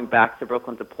they're going back to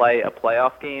Brooklyn to play a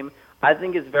playoff game, I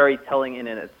think is very telling in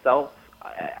itself.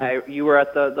 You were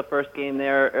at the first game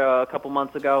there a couple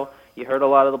months ago. You heard a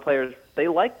lot of the players. They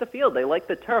liked the field. They liked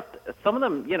the turf. Some of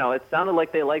them, it sounded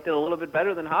like they liked it a little bit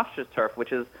better than Hofstra's turf,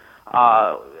 which is,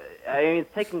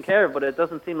 it's taken care of, but it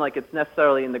doesn't seem like it's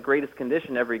necessarily in the greatest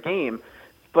condition every game.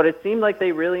 But it seemed like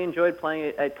they really enjoyed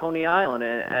playing at Coney Island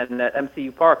and at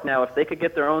MCU Park. Now, if they could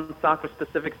get their own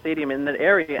soccer-specific stadium in that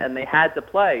area, and they had to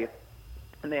play,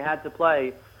 a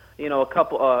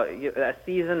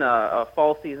season, a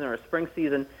fall season or a spring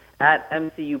season at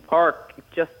MCU Park,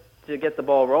 just to get the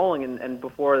ball rolling, and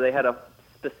before they had a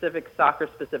specific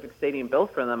soccer-specific stadium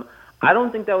built for them, I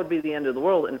don't think that would be the end of the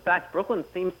world. In fact, Brooklyn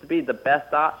seems to be the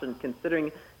best option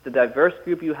considering the diverse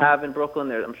group you have in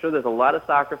Brooklyn. I'm sure there's a lot of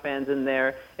soccer fans in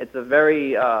there. It's a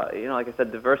very, like I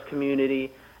said, diverse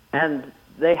community, and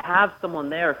they have someone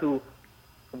there who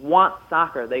wants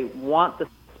soccer. They want the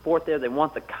sport there. They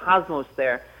want the Cosmos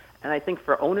there, and I think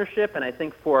for ownership and I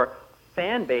think for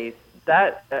fan base,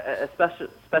 that,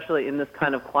 especially in this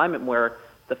kind of climate where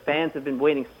the fans have been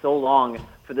waiting so long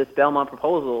for this Belmont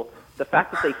proposal, the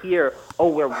fact that they hear, oh,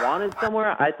 we're wanted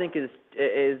somewhere, I think is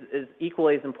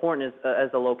equally as important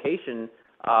as the location,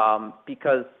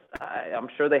 because I'm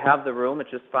sure they have the room.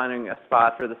 It's just finding a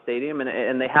spot for the stadium,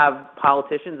 and they have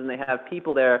politicians and they have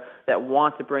people there that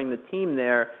want to bring the team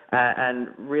there and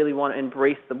really want to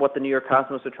embrace what the New York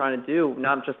Cosmos are trying to do,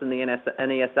 not just in the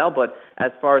NASL, but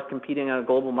as far as competing on a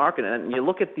global market. And you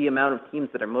look at the amount of teams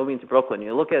that are moving to Brooklyn.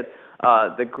 You look at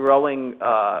the growing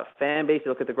fan base.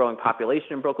 You look at the growing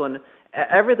population in Brooklyn.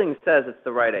 Everything says it's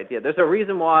the right idea. There's a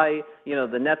reason why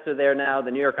the Nets are there now.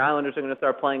 The New York Islanders are going to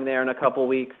start playing there in a couple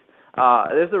weeks.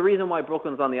 There's a reason why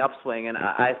Brooklyn's on the upswing, and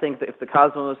I think that if the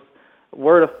Cosmos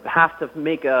were to have to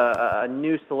make a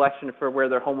new selection for where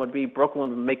their home would be, Brooklyn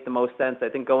would make the most sense. I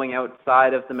think going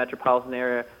outside of the metropolitan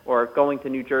area or going to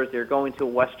New Jersey or going to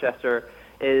Westchester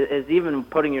is even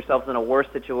putting yourselves in a worse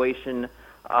situation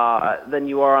than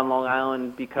you are on Long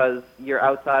Island, because you're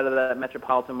outside of that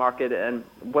metropolitan market, and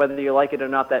whether you like it or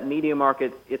not, that media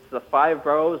market, it's the 5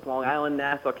 boroughs, Long Island,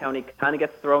 Nassau County kind of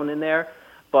gets thrown in there.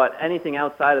 But anything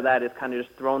outside of that is kind of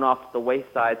just thrown off the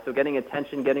wayside. So getting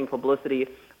attention, getting publicity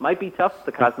might be tough if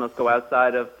the Cosmos go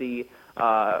outside of the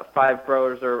 5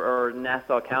 boroughs or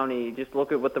Nassau County. Just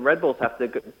look at what the Red Bulls have to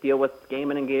deal with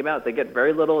game in and game out. They get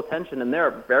very little attention, and they're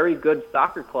a very good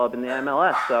soccer club in the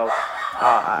MLS. So,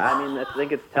 I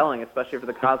think it's telling, especially for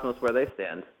the Cosmos where they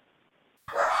stand.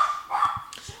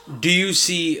 Do you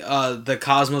see the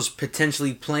Cosmos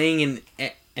potentially playing in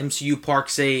MCU Park,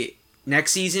 say,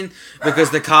 next season, because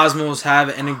the Cosmos have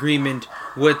an agreement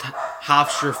with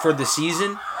Hofstra for the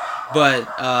season, but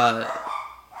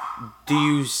do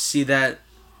you see that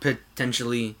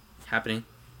potentially happening?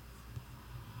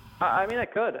 I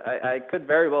could. I could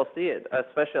very well see it,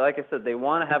 especially, like I said, they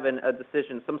want to have a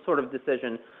decision, some sort of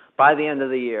decision by the end of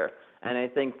the year. And I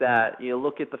think that you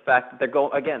look at the fact that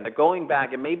they're going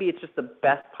back, and maybe it's just the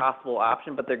best possible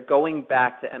option, but they're going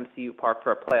back to MCU Park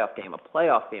for a playoff game.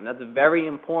 That's very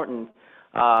important,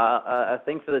 a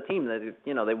thing for the team. That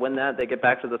they win that, they get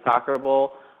back to the Soccer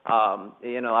Bowl.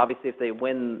 Obviously, if they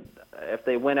win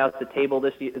out the table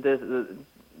this in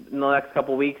the next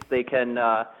couple weeks, they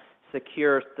can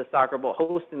secure the Soccer Bowl,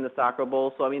 hosting the Soccer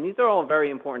Bowl. So I mean, these are all very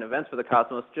important events for the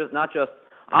Cosmos, not just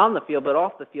on the field, but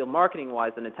off the field,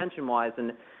 marketing-wise and attention-wise,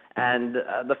 and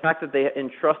the fact that they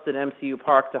entrusted MCU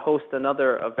Park to host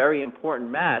a very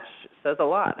important match says a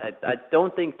lot. I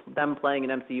don't think them playing in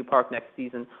MCU Park next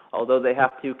season, although they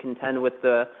have to contend with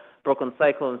the Brooklyn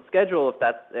Cyclones schedule,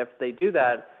 if they do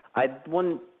that, I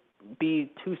wouldn't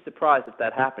be too surprised if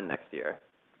that happened next year.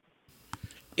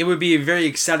 It would be a very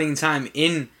exciting time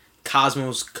in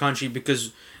Cosmos country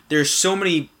because there's so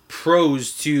many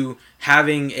pros to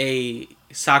having a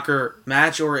soccer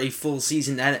match or a full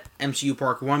season at MCU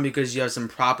Park. One, because you have some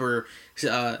proper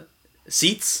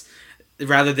seats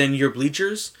rather than your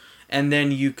bleachers, and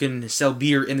then you can sell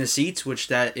beer in the seats, which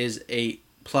that is a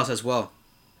plus as well.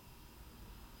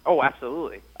 Oh,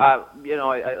 absolutely. Like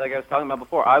I was talking about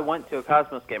before, I went to a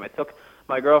Cosmos game. I took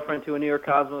my girlfriend to a New York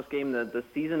Cosmos game, the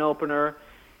season opener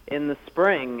in the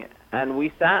spring, and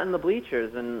we sat in the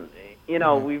bleachers. And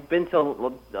we've been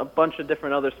to a bunch of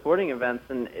different other sporting events,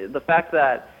 and the fact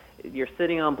that you're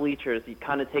sitting on bleachers, it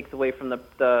kind of takes away from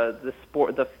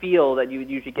the feel that you would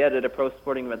usually get at a pro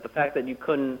sporting event. The fact that you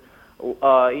couldn't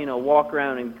walk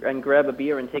around and grab a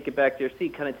beer and take it back to your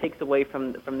seat kind of takes away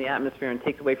from the atmosphere and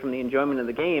takes away from the enjoyment of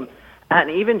the game. And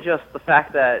even just the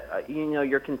fact that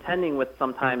you're contending with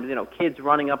sometimes kids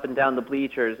running up and down the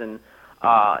bleachers and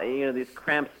these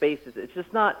cramped spaces. It's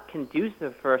just not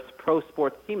conducive for a pro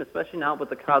sports team, especially not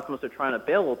what the Cosmos are trying to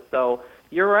build. So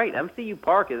you're right. MCU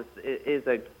Park is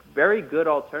a very good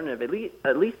alternative,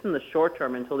 at least in the short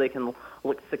term, until they can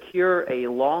secure a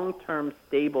long-term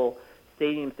stable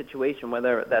stadium situation,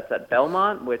 whether that's at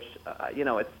Belmont, which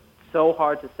it's so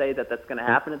hard to say that that's going to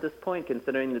happen at this point,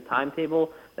 considering the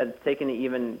timetable that it's taken to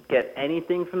even get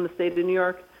anything from the state of New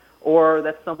York, or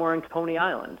that's somewhere in Coney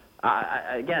Island.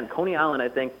 Again, Coney Island, I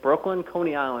think Brooklyn,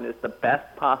 Coney Island is the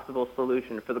best possible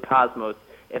solution for the Cosmos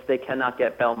if they cannot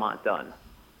get Belmont done.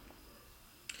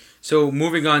 So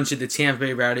moving on to the Tampa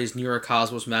Bay Rowdies New York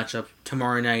Cosmos matchup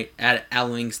tomorrow night at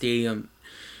Alouette Stadium.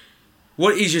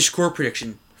 What is your score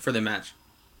prediction for the match?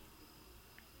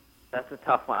 That's a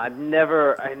tough one. I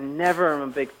never am a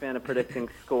big fan of predicting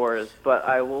scores, but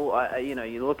I will.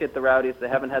 You look at the Rowdies; they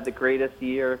haven't had the greatest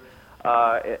year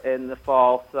in the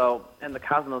fall. So, and the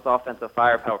Cosmos' offensive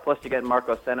firepower. Plus, you get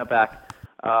Marco Senna back,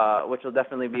 which will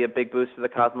definitely be a big boost for the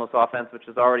Cosmos offense, which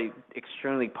is already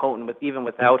extremely potent even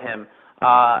without him.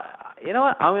 You know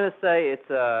what? I'm going to say it's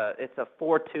a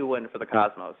 4-2 win for the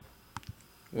Cosmos.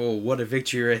 Whoa, what a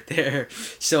victory right there.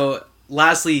 So,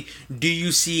 lastly, do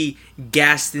you see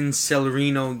Gaston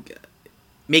Celerino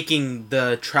making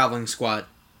the traveling squad?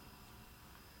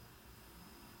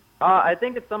 I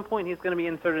think at some point he's going to be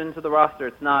inserted into the roster.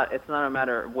 It's not a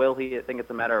matter of will he. I think it's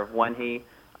a matter of when he.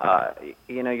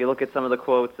 You look at some of the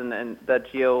quotes and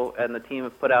that Gio and the team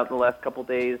have put out in the last couple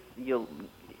days.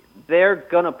 They're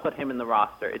going to put him in the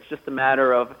roster. It's just a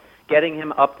matter of getting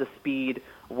him up to speed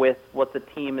with what the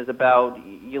team is about.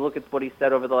 You look at what he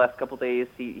said over the last couple of days.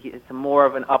 It's more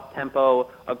of an up-tempo,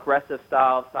 aggressive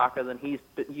style of soccer than he's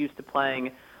used to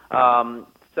playing.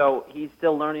 So he's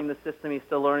still learning the system. He's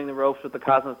still learning the ropes with the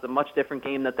Cosmos. It's a much different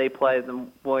game that they play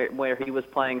than where he was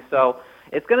playing. So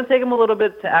it's going to take him a little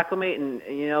bit to acclimate. And,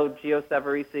 Gio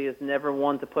Savarese is never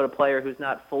one to put a player who's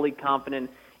not fully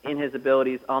confident in his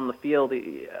abilities on the field.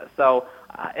 So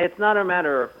it's not a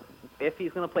matter of if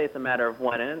he's going to play, it's a matter of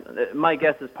when. And my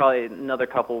guess is probably another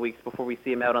couple of weeks before we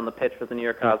see him out on the pitch for the New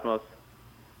York Cosmos.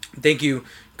 Thank you,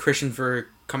 Christian, for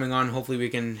coming on. Hopefully we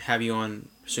can have you on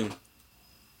soon.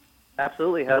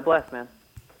 Absolutely. Had a blast, man.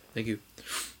 Thank you.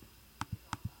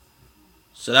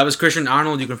 So that was Christian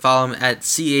Arnold. You can follow him at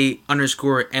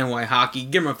CA_NY Hockey.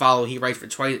 Give him a follow. He writes for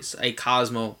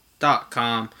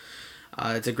twiceacosmo.com.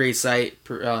 It's a great site.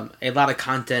 A lot of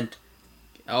content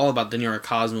all about the New York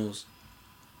Cosmos.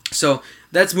 So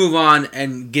let's move on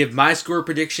and give my score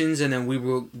predictions, and then we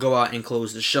will go out and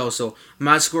close the show. So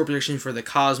my score prediction for the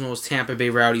Cosmos Tampa Bay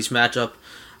Rowdies matchup,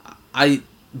 I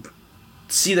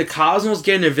see the Cosmos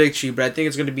getting a victory, but I think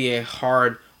it's going to be a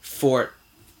hard-fought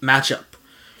matchup.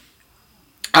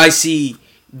 I see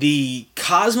the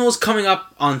Cosmos coming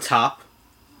up on top,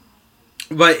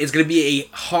 but it's going to be a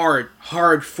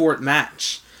hard-fought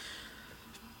match.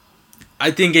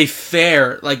 I think a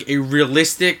fair, a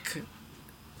realistic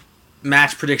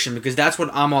match prediction, because that's what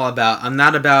I'm all about. I'm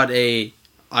not about a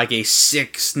like a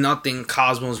 6-0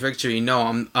 Cosmos victory.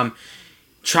 No, I'm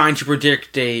trying to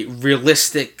predict a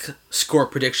realistic score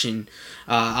prediction.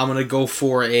 I'm gonna go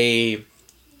for a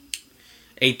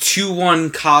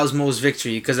 2-1 Cosmos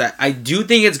victory because I do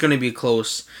think it's gonna be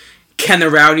close. Can the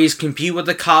Rowdies compete with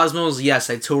the Cosmos? Yes,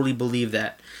 I totally believe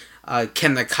that.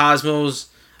 Can the Cosmos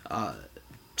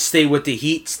stay with the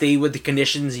heat, stay with the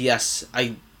conditions? Yes,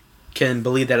 I can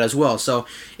believe that as well. So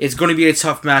it's going to be a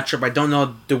tough matchup. I don't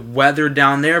know the weather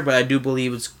down there, but I do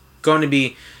believe it's going to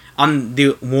be on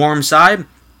the warm side.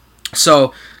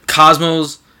 So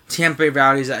Cosmos, Tampa Bay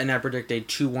Rowdies, and I predict a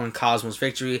 2-1 Cosmos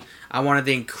victory. I want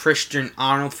to thank Christian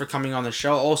Arnold for coming on the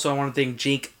show. Also, I want to thank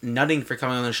Jake Nutting for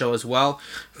coming on the show as well,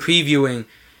 previewing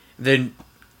the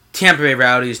Tampa Bay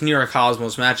Rowdies, New York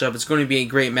Cosmos matchup. It's going to be a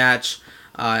great match.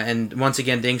 And once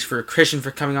again, thanks for Christian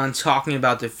for coming on, talking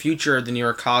about the future of the New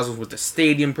York Cosmos with the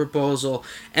stadium proposal,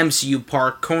 MCU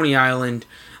Park, Coney Island,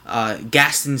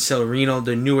 Gaston Silverino,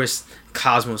 the newest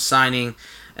Cosmos signing,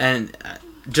 and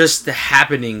just the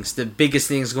happenings, the biggest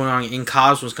things going on in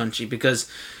Cosmos country. Because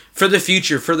for the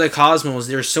future, for the Cosmos,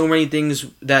 there's so many things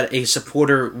that a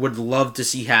supporter would love to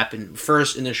see happen.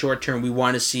 First, in the short term, we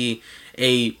want to see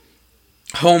a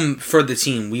home for the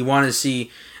team. We want to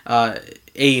see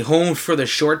a home for the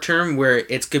short term where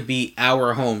it could be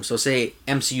our home. So say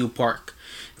MCU Park.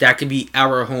 That could be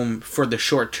our home for the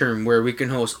short term where we can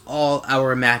host all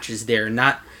our matches there.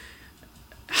 Not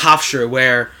Hofstra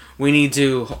where we need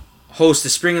to host the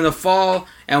spring and the fall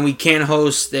and we can't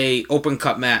host a Open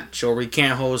Cup match or we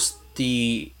can't host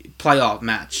the playoff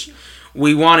match.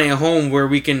 We want a home where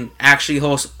we can actually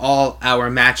host all our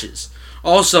matches.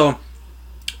 Also,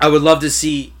 I would love to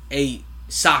see a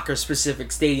soccer-specific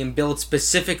stadium built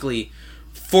specifically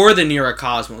for the New York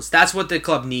Cosmos. That's what the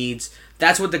club needs.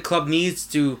 That's what the club needs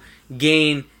to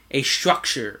gain a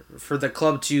structure for the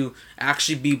club to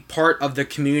actually be part of the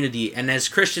community. And as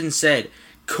Christian said,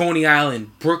 Coney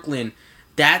Island, Brooklyn,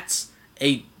 that's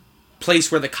a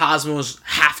place where the Cosmos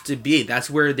have to be. That's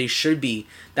where they should be.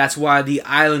 That's why the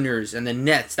Islanders and the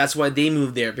Nets, that's why they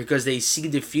move there, because they see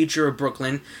the future of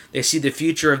Brooklyn. They see the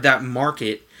future of that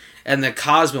market. And the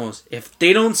Cosmos, if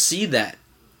they don't see that,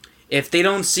 if they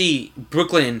don't see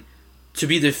Brooklyn to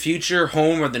be the future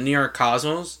home of the New York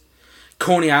Cosmos,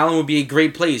 Coney Island would be a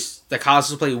great place. The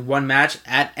Cosmos played one match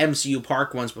at MCU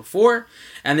Park once before,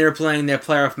 and they're playing their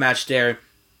playoff match there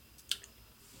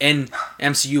in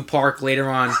MCU Park later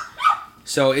on.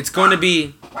 So it's going to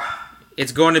be a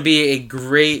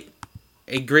great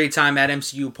time at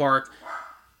MCU Park,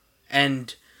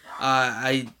 and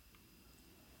I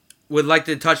would like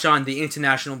to touch on the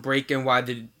international break and why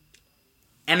the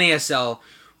NASL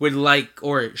would like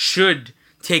or should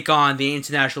take on the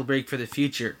international break for the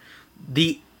future.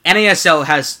 The NASL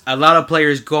has a lot of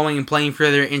players going and playing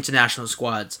for their international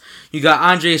squads. You got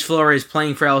Andres Flores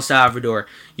playing for El Salvador.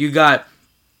 You got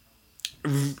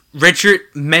Richard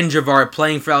Menjivar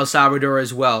playing for El Salvador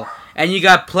as well. And you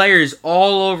got players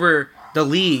all over the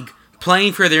league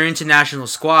playing for their international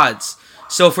squads.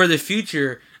 So for the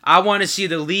future, I want to see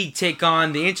the league take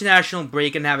on the international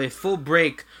break and have a full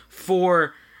break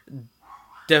for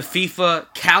the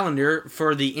FIFA calendar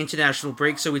for the international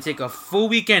break. So we take a full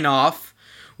weekend off.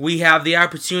 We have the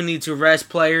opportunity to rest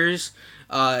players,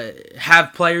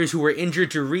 have players who were injured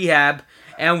to rehab,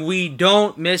 and we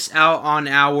don't miss out on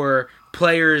our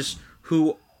players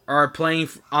who are playing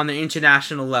on the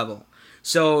international level.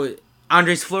 So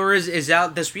Andres Flores is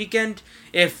out this weekend.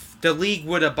 If the league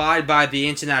would abide by the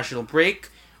international break,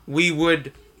 we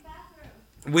would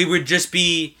just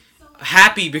be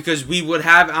happy because we would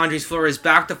have Andres Flores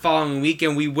back the following week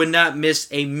and we would not miss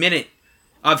a minute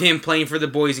of him playing for the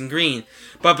Boys in Green.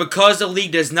 But because the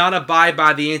league does not abide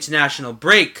by the international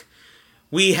break,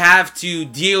 we have to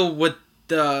deal with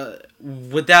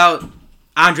without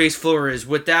Andres Flores,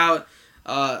 without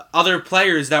other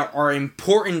players that are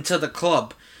important to the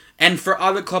club and for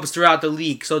other clubs throughout the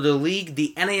league. So the league,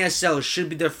 the NASL, should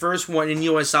be the first one in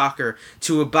U.S. soccer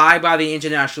to abide by the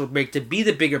international break, to be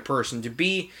the bigger person, to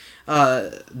be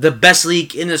the best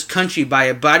league in this country by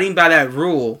abiding by that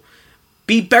rule.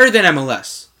 Be better than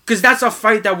MLS. Because that's a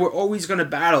fight that we're always going to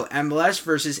battle, MLS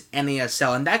versus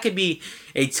NASL. And that could be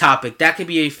a topic, that could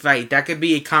be a fight, that could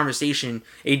be a conversation,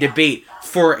 a debate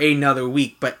for another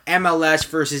week. But MLS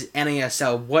versus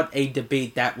NASL, what a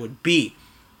debate that would be.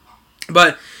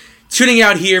 But tuning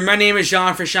out here, my name is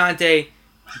Jean Frashante.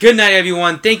 Good night,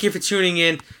 everyone. Thank you for tuning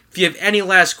in. If you have any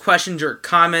last questions or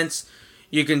comments,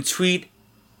 you can tweet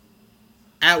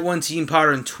at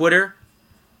OneTeamPod on Twitter.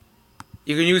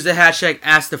 You can use the hashtag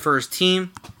AskTheFirstTeam.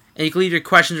 and you can leave your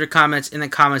questions or comments in the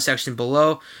comment section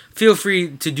below. Feel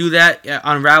free to do that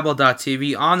on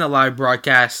Rabble.tv on the live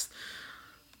broadcast.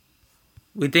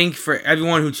 We thank for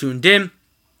everyone who tuned in.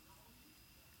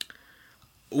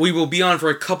 We will be on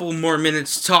for a couple more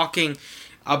minutes talking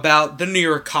about the New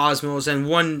York Cosmos, and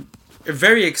one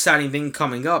very exciting thing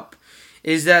coming up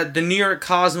is that the New York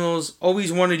Cosmos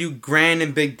always want to do grand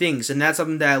and big things, and that's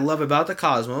something that I love about the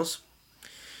Cosmos.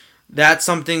 That's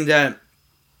something that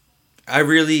I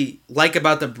really like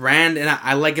about the brand, and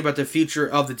I like about the future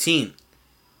of the team.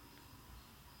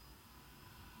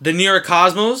 The New York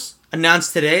Cosmos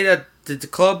announced today that the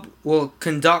club will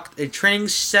conduct a training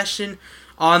session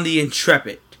on the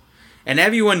Intrepid. And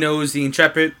everyone knows the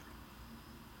Intrepid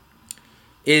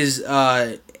is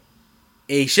a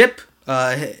ship,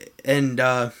 and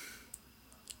the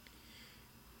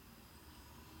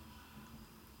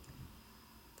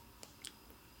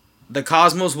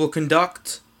Cosmos will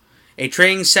conduct a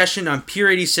training session on Pier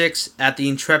 86 at the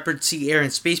Intrepid Sea, Air,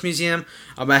 and Space Museum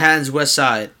on Manhattan's West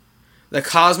Side. The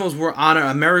Cosmos will honor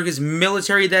America's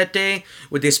military that day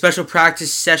with a special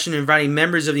practice session inviting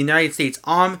members of the United States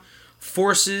Armed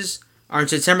Forces. On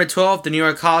September 12th, the New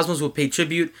York Cosmos will pay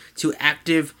tribute to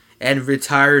active and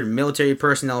retired military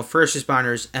personnel, first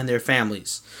responders, and their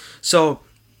families. So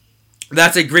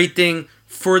that's a great thing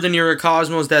for the New York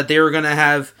Cosmos that they were going to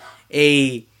have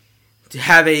a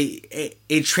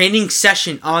training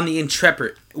session on the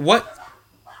Intrepid. What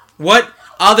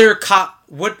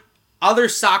other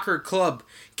soccer club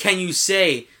can you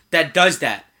say that does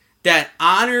that? That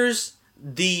honors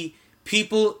the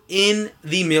people in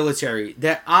the military,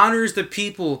 that honors the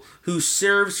people who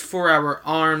serves for our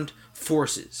armed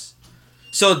forces.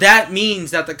 So that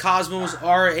means that the Cosmos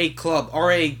are a club,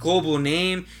 are a global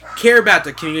name, care about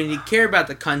the community, care about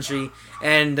the country,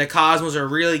 and the Cosmos are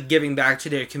really giving back to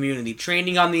their community.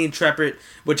 Training on the Intrepid,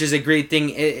 which is a great thing.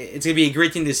 It's going to be a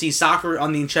great thing to see soccer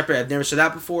on the Intrepid. I've never saw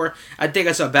that before. I think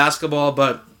I saw basketball,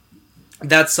 but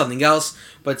that's something else.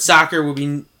 But soccer will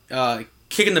be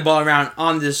kicking the ball around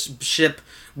on this ship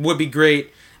would be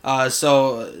great.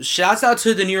 So shouts out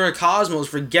to the New York Cosmos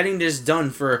for getting this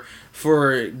done, for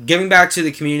giving back to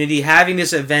the community, having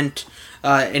this event,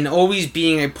 and always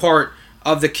being a part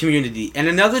of the community. And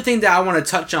another thing that I want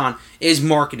to touch on is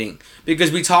marketing,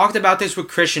 because we talked about this with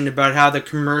Christian about how the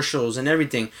commercials and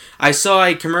everything. I saw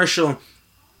a commercial,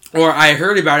 or I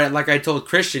heard about it, like I told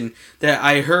Christian, that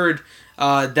I heard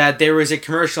that there was a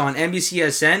commercial on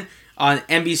NBCSN, on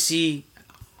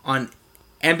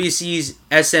NBC's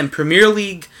SM Premier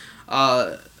League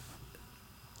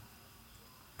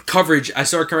coverage. I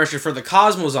saw a commercial for the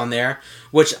Cosmos on there,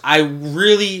 which I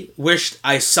really wished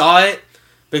I saw it,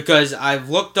 because I've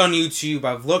looked on YouTube,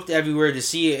 I've looked everywhere to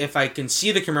see if I can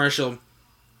see the commercial,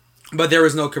 but there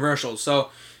was no commercial. So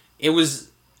it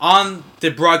was on the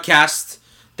broadcast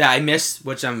that I missed,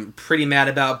 which I'm pretty mad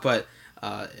about, but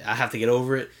I have to get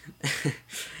over it.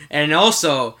 And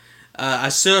also, I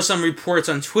saw some reports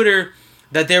on Twitter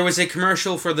that there was a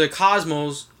commercial for the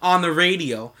Cosmos on the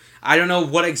radio. I don't know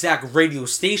what exact radio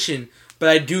station, but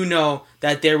I do know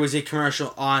that there was a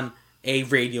commercial on a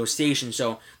radio station.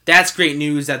 So that's great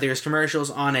news that there's commercials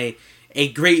on a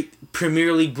great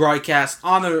Premier League broadcast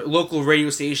on the local radio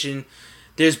station.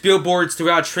 There's billboards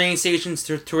throughout train stations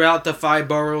throughout the 5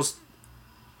 boroughs.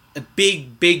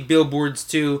 Big billboards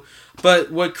too.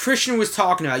 But what Christian was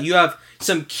talking about, you have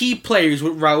some key players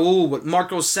with Raul, with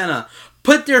Marco Senna,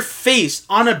 put their face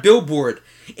on a billboard.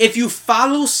 If you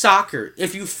follow soccer,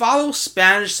 if you follow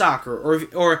Spanish soccer,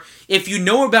 or if you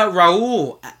know about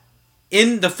Raul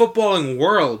in the footballing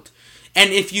world,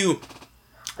 and if you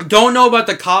don't know about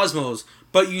the Cosmos,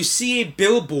 but you see a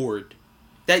billboard,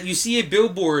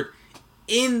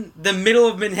 in the middle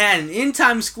of Manhattan, in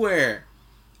Times Square,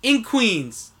 in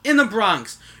Queens, in the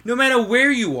Bronx, no matter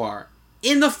where you are,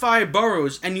 in the 5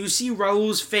 boroughs, and you see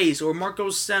Raul's face, or Marco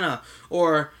Senna,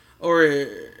 or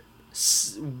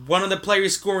one of the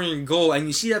players scoring a goal, and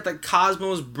you see that the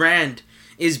Cosmos brand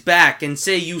is back, and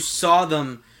say you saw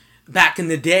them back in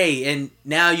the day, and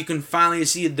now you can finally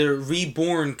see the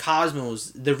reborn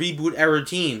Cosmos, the reboot era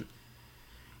team,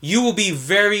 you will be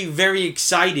very, very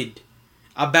excited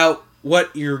about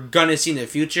what you're gonna see in the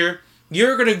future.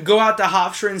 You're gonna go out to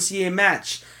Hofstra and see a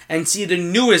match, and see the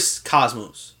newest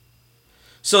Cosmos.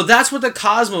 So that's what the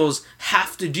Cosmos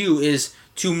have to do, is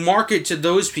to market to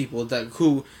those people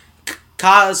who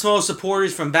Cosmos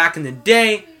supporters from back in the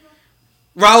day,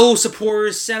 Raul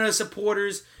supporters, Senna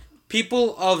supporters,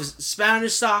 people of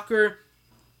Spanish soccer,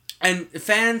 and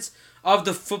fans of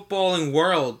the footballing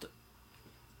world.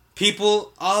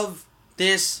 People of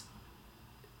this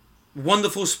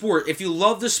wonderful sport. If you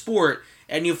love the sport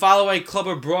and you follow a club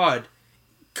abroad,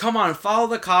 come on, follow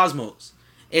the Cosmos.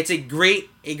 It's a great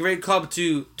club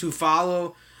to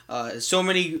follow. So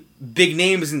many big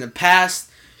names in the past,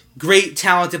 great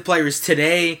talented players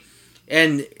today,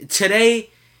 and today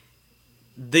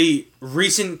the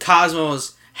recent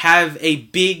Cosmos have a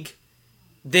big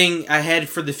thing ahead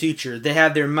for the future. They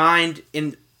have their mind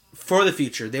in for the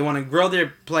future. They want to grow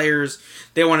their players.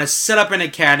 They want to set up an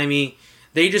academy.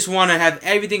 They just want to have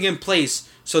everything in place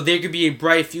so there could be a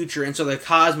bright future, and so the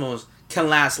Cosmos can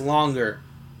last longer,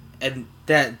 and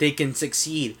that they can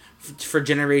succeed for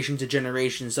generation to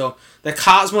generation. So the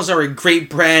Cosmos are a great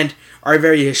brand, are a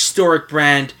very historic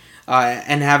brand,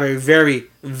 and have a very,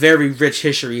 very rich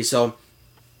history. So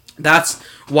that's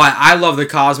why I love the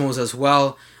Cosmos as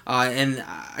well. And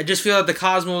I just feel that the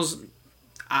Cosmos,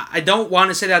 I don't want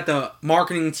to say that the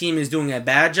marketing team is doing a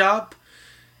bad job.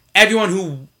 Everyone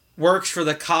who works for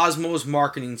the Cosmos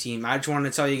marketing team, I just want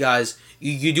to tell you guys,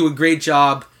 you do a great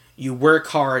job. You work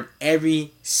hard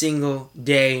every single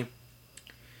day.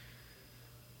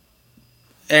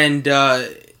 And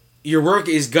your work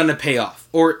is going to pay off.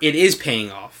 Or it is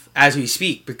paying off as we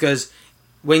speak. Because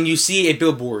when you see a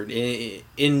billboard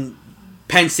in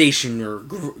Penn Station or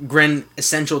Grand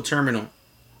Central Terminal,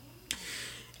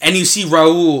 and you see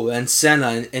Raul and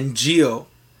Senna and Gio,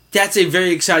 that's a very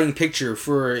exciting picture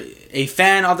for a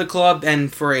fan of the club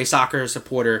and for a soccer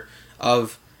supporter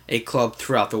of a club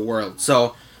throughout the world.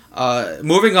 So,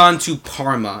 moving on to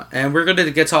Parma, and we're going to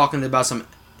get talking about some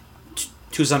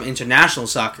international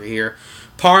soccer here.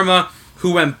 Parma,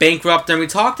 who went bankrupt, and we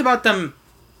talked about them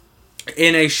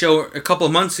in a show a couple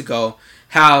of months ago,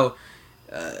 how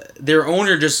their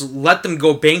owner just let them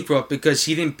go bankrupt because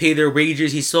he didn't pay their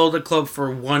wages. He sold the club for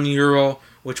 €1,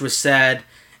 which was sad.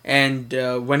 And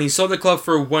when he sold the club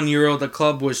for €1, the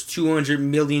club was €200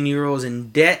 million in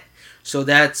debt. So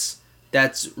that's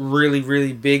really,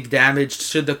 really big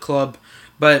damage to the club.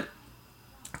 But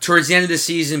towards the end of the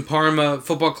season, Parma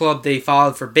Football Club, they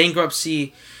filed for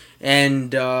bankruptcy.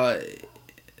 And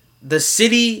the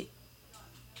city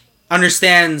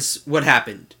understands what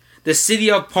happened. The city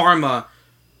of Parma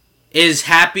is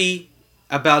happy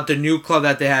about the new club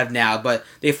that they have now. But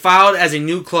they filed as a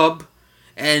new club,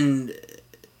 and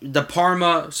the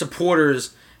Parma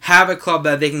supporters have a club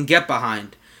that they can get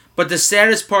behind. But the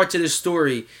saddest part to the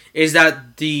story is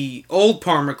that the old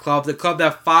Parma club, the club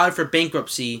that filed for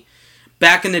bankruptcy,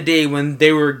 back in the day when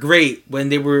they were great, when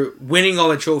they were winning all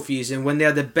the trophies, and when they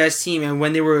had the best team, and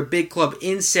when they were a big club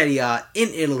in Serie A, in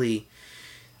Italy,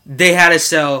 they had to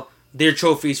sell their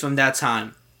trophies from that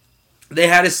time. They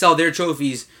had to sell their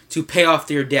trophies to pay off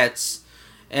their debts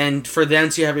and for them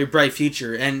to have a bright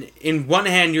future. And in one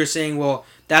hand, you're saying, well,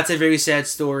 that's a very sad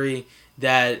story,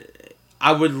 that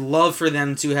I would love for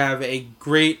them to have a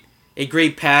great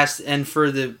past, and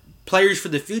for the players for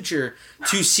the future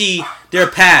to see their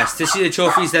past, to see the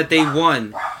trophies that they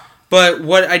won. But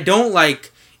what I don't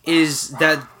like is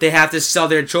that they have to sell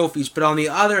their trophies. But on the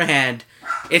other hand,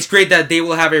 it's great that they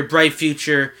will have a bright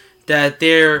future, that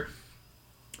there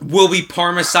will be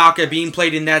Parma soccer being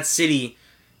played in that city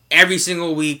every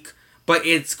single week, but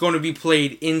it's going to be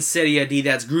played in Serie D,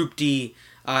 that's Group D,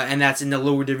 and that's in the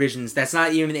lower divisions. That's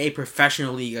not even a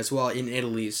professional league as well in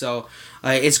Italy. So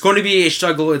it's going to be a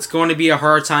struggle. It's going to be a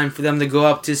hard time for them to go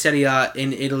up to Serie A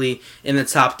in Italy in the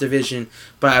top division.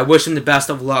 But I wish them the best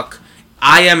of luck.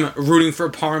 I am rooting for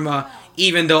Parma,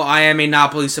 even though I am a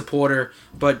Napoli supporter.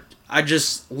 But I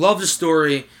just love the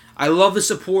story. I love the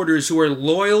supporters who are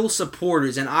loyal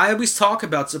supporters. And I always talk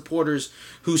about supporters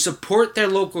who support their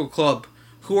local club.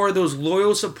 Who are those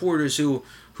loyal supporters who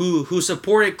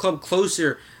support a club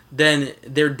closer than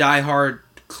their diehard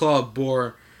club,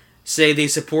 or say they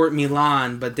support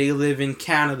Milan but they live in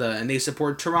Canada and they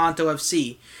support Toronto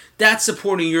FC. That's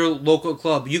supporting your local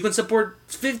club. You can support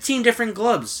 15 different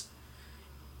clubs.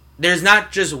 There's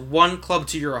not just one club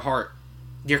to your heart.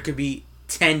 There could be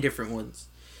 10 different ones.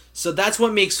 So that's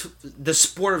what makes the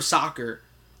sport of soccer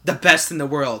the best in the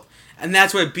world. And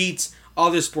that's what beats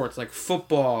other sports like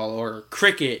football or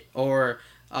cricket or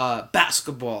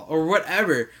basketball or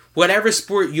whatever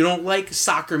sport you don't like.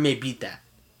 Soccer may beat that.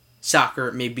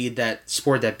 Soccer may be that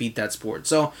sport that beat that sport.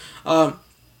 So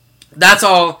that's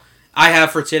all I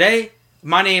have for today.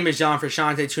 My name is John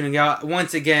Frusciante, tuning out.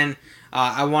 Once again,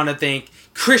 I want to thank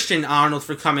Christian Arnold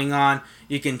for coming on.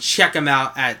 You can check him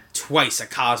out at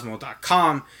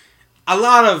twiceacosmo.com. A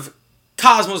lot of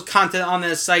Cosmos content on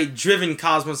that site, driven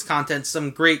Cosmos content,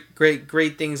 some great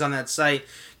things on that site.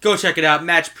 Go check it out.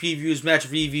 Match previews, match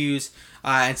reviews,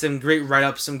 and some great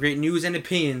write-ups, some great news and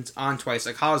opinions on Twice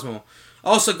a Cosmo.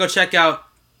 Also, go check out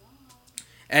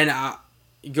Empire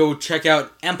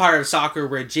of Soccer,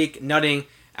 where Jake Nutting,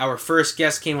 our first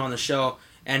guest, came on the show,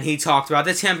 and he talked about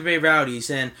the Tampa Bay Rowdies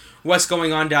and what's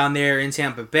going on down there in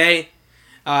Tampa Bay.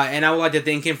 And I would like to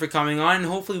thank him for coming on, and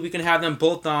hopefully we can have them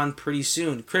both on pretty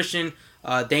soon. Christian,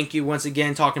 thank you once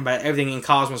again, talking about everything in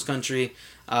Cosmos Country.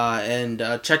 And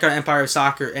check out Empire of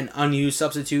Soccer and Unused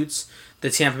Substitutes, the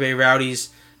Tampa Bay Rowdies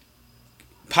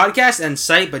podcast and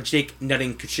site, but Jake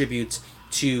Nutting contributes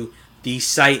to the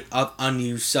site of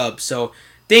Unused Subs. So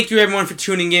thank you everyone for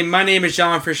tuning in. My name is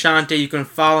John Frashante. You can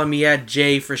follow me at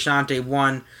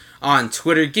jfrashante1 on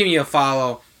Twitter. Give me a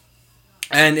follow.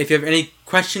 And if you have any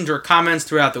questions or comments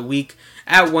throughout the week,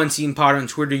 at OneTeamPod on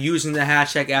Twitter using the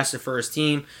hashtag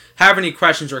 #AskTheFirstTeam. Have any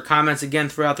questions or comments again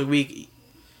throughout the week,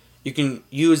 you can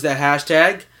use that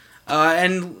hashtag.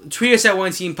 And tweet us at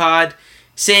OneTeamPod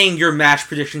saying your match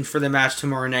predictions for the match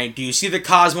tomorrow night. Do you see the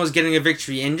Cosmos getting a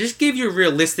victory? And just give your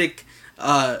realistic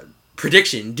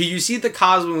prediction. Do you see the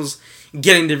Cosmos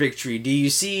getting the victory? Do you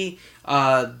see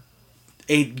a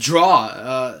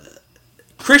draw?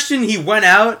 Christian, he went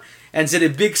out and said a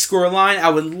big score line. I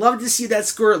would love to see that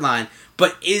score line.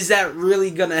 But is that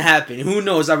really going to happen? Who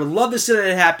knows? I would love to see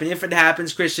that happen. If it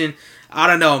happens, Christian, I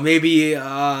don't know. Maybe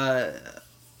I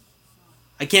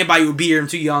can't buy you a beer. I'm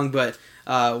too young, but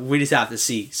we just have to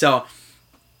see. So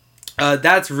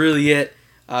that's really it.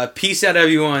 Peace out,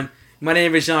 everyone. My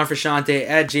name is John Frashante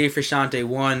at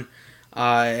jfrashante1.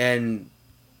 And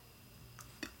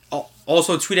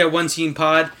also tweet at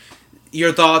OneTeamPod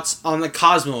your thoughts on the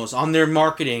Cosmos, on their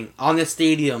marketing, on the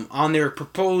stadium, on their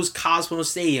proposed Cosmos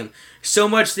Stadium. So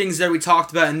much things that we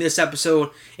talked about in this episode.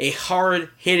 A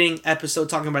hard-hitting episode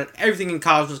talking about everything in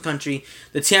Cosmos Country.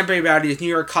 The Tampa Bay Rowdies New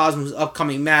York Cosmos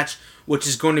upcoming match, which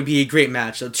is going to be a great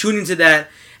match. So tune into that.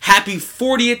 Happy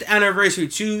 40th anniversary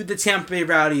to the Tampa Bay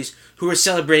Rowdies, who are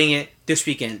celebrating it this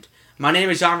weekend. My name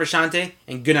is John Frashante,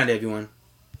 and good night, everyone.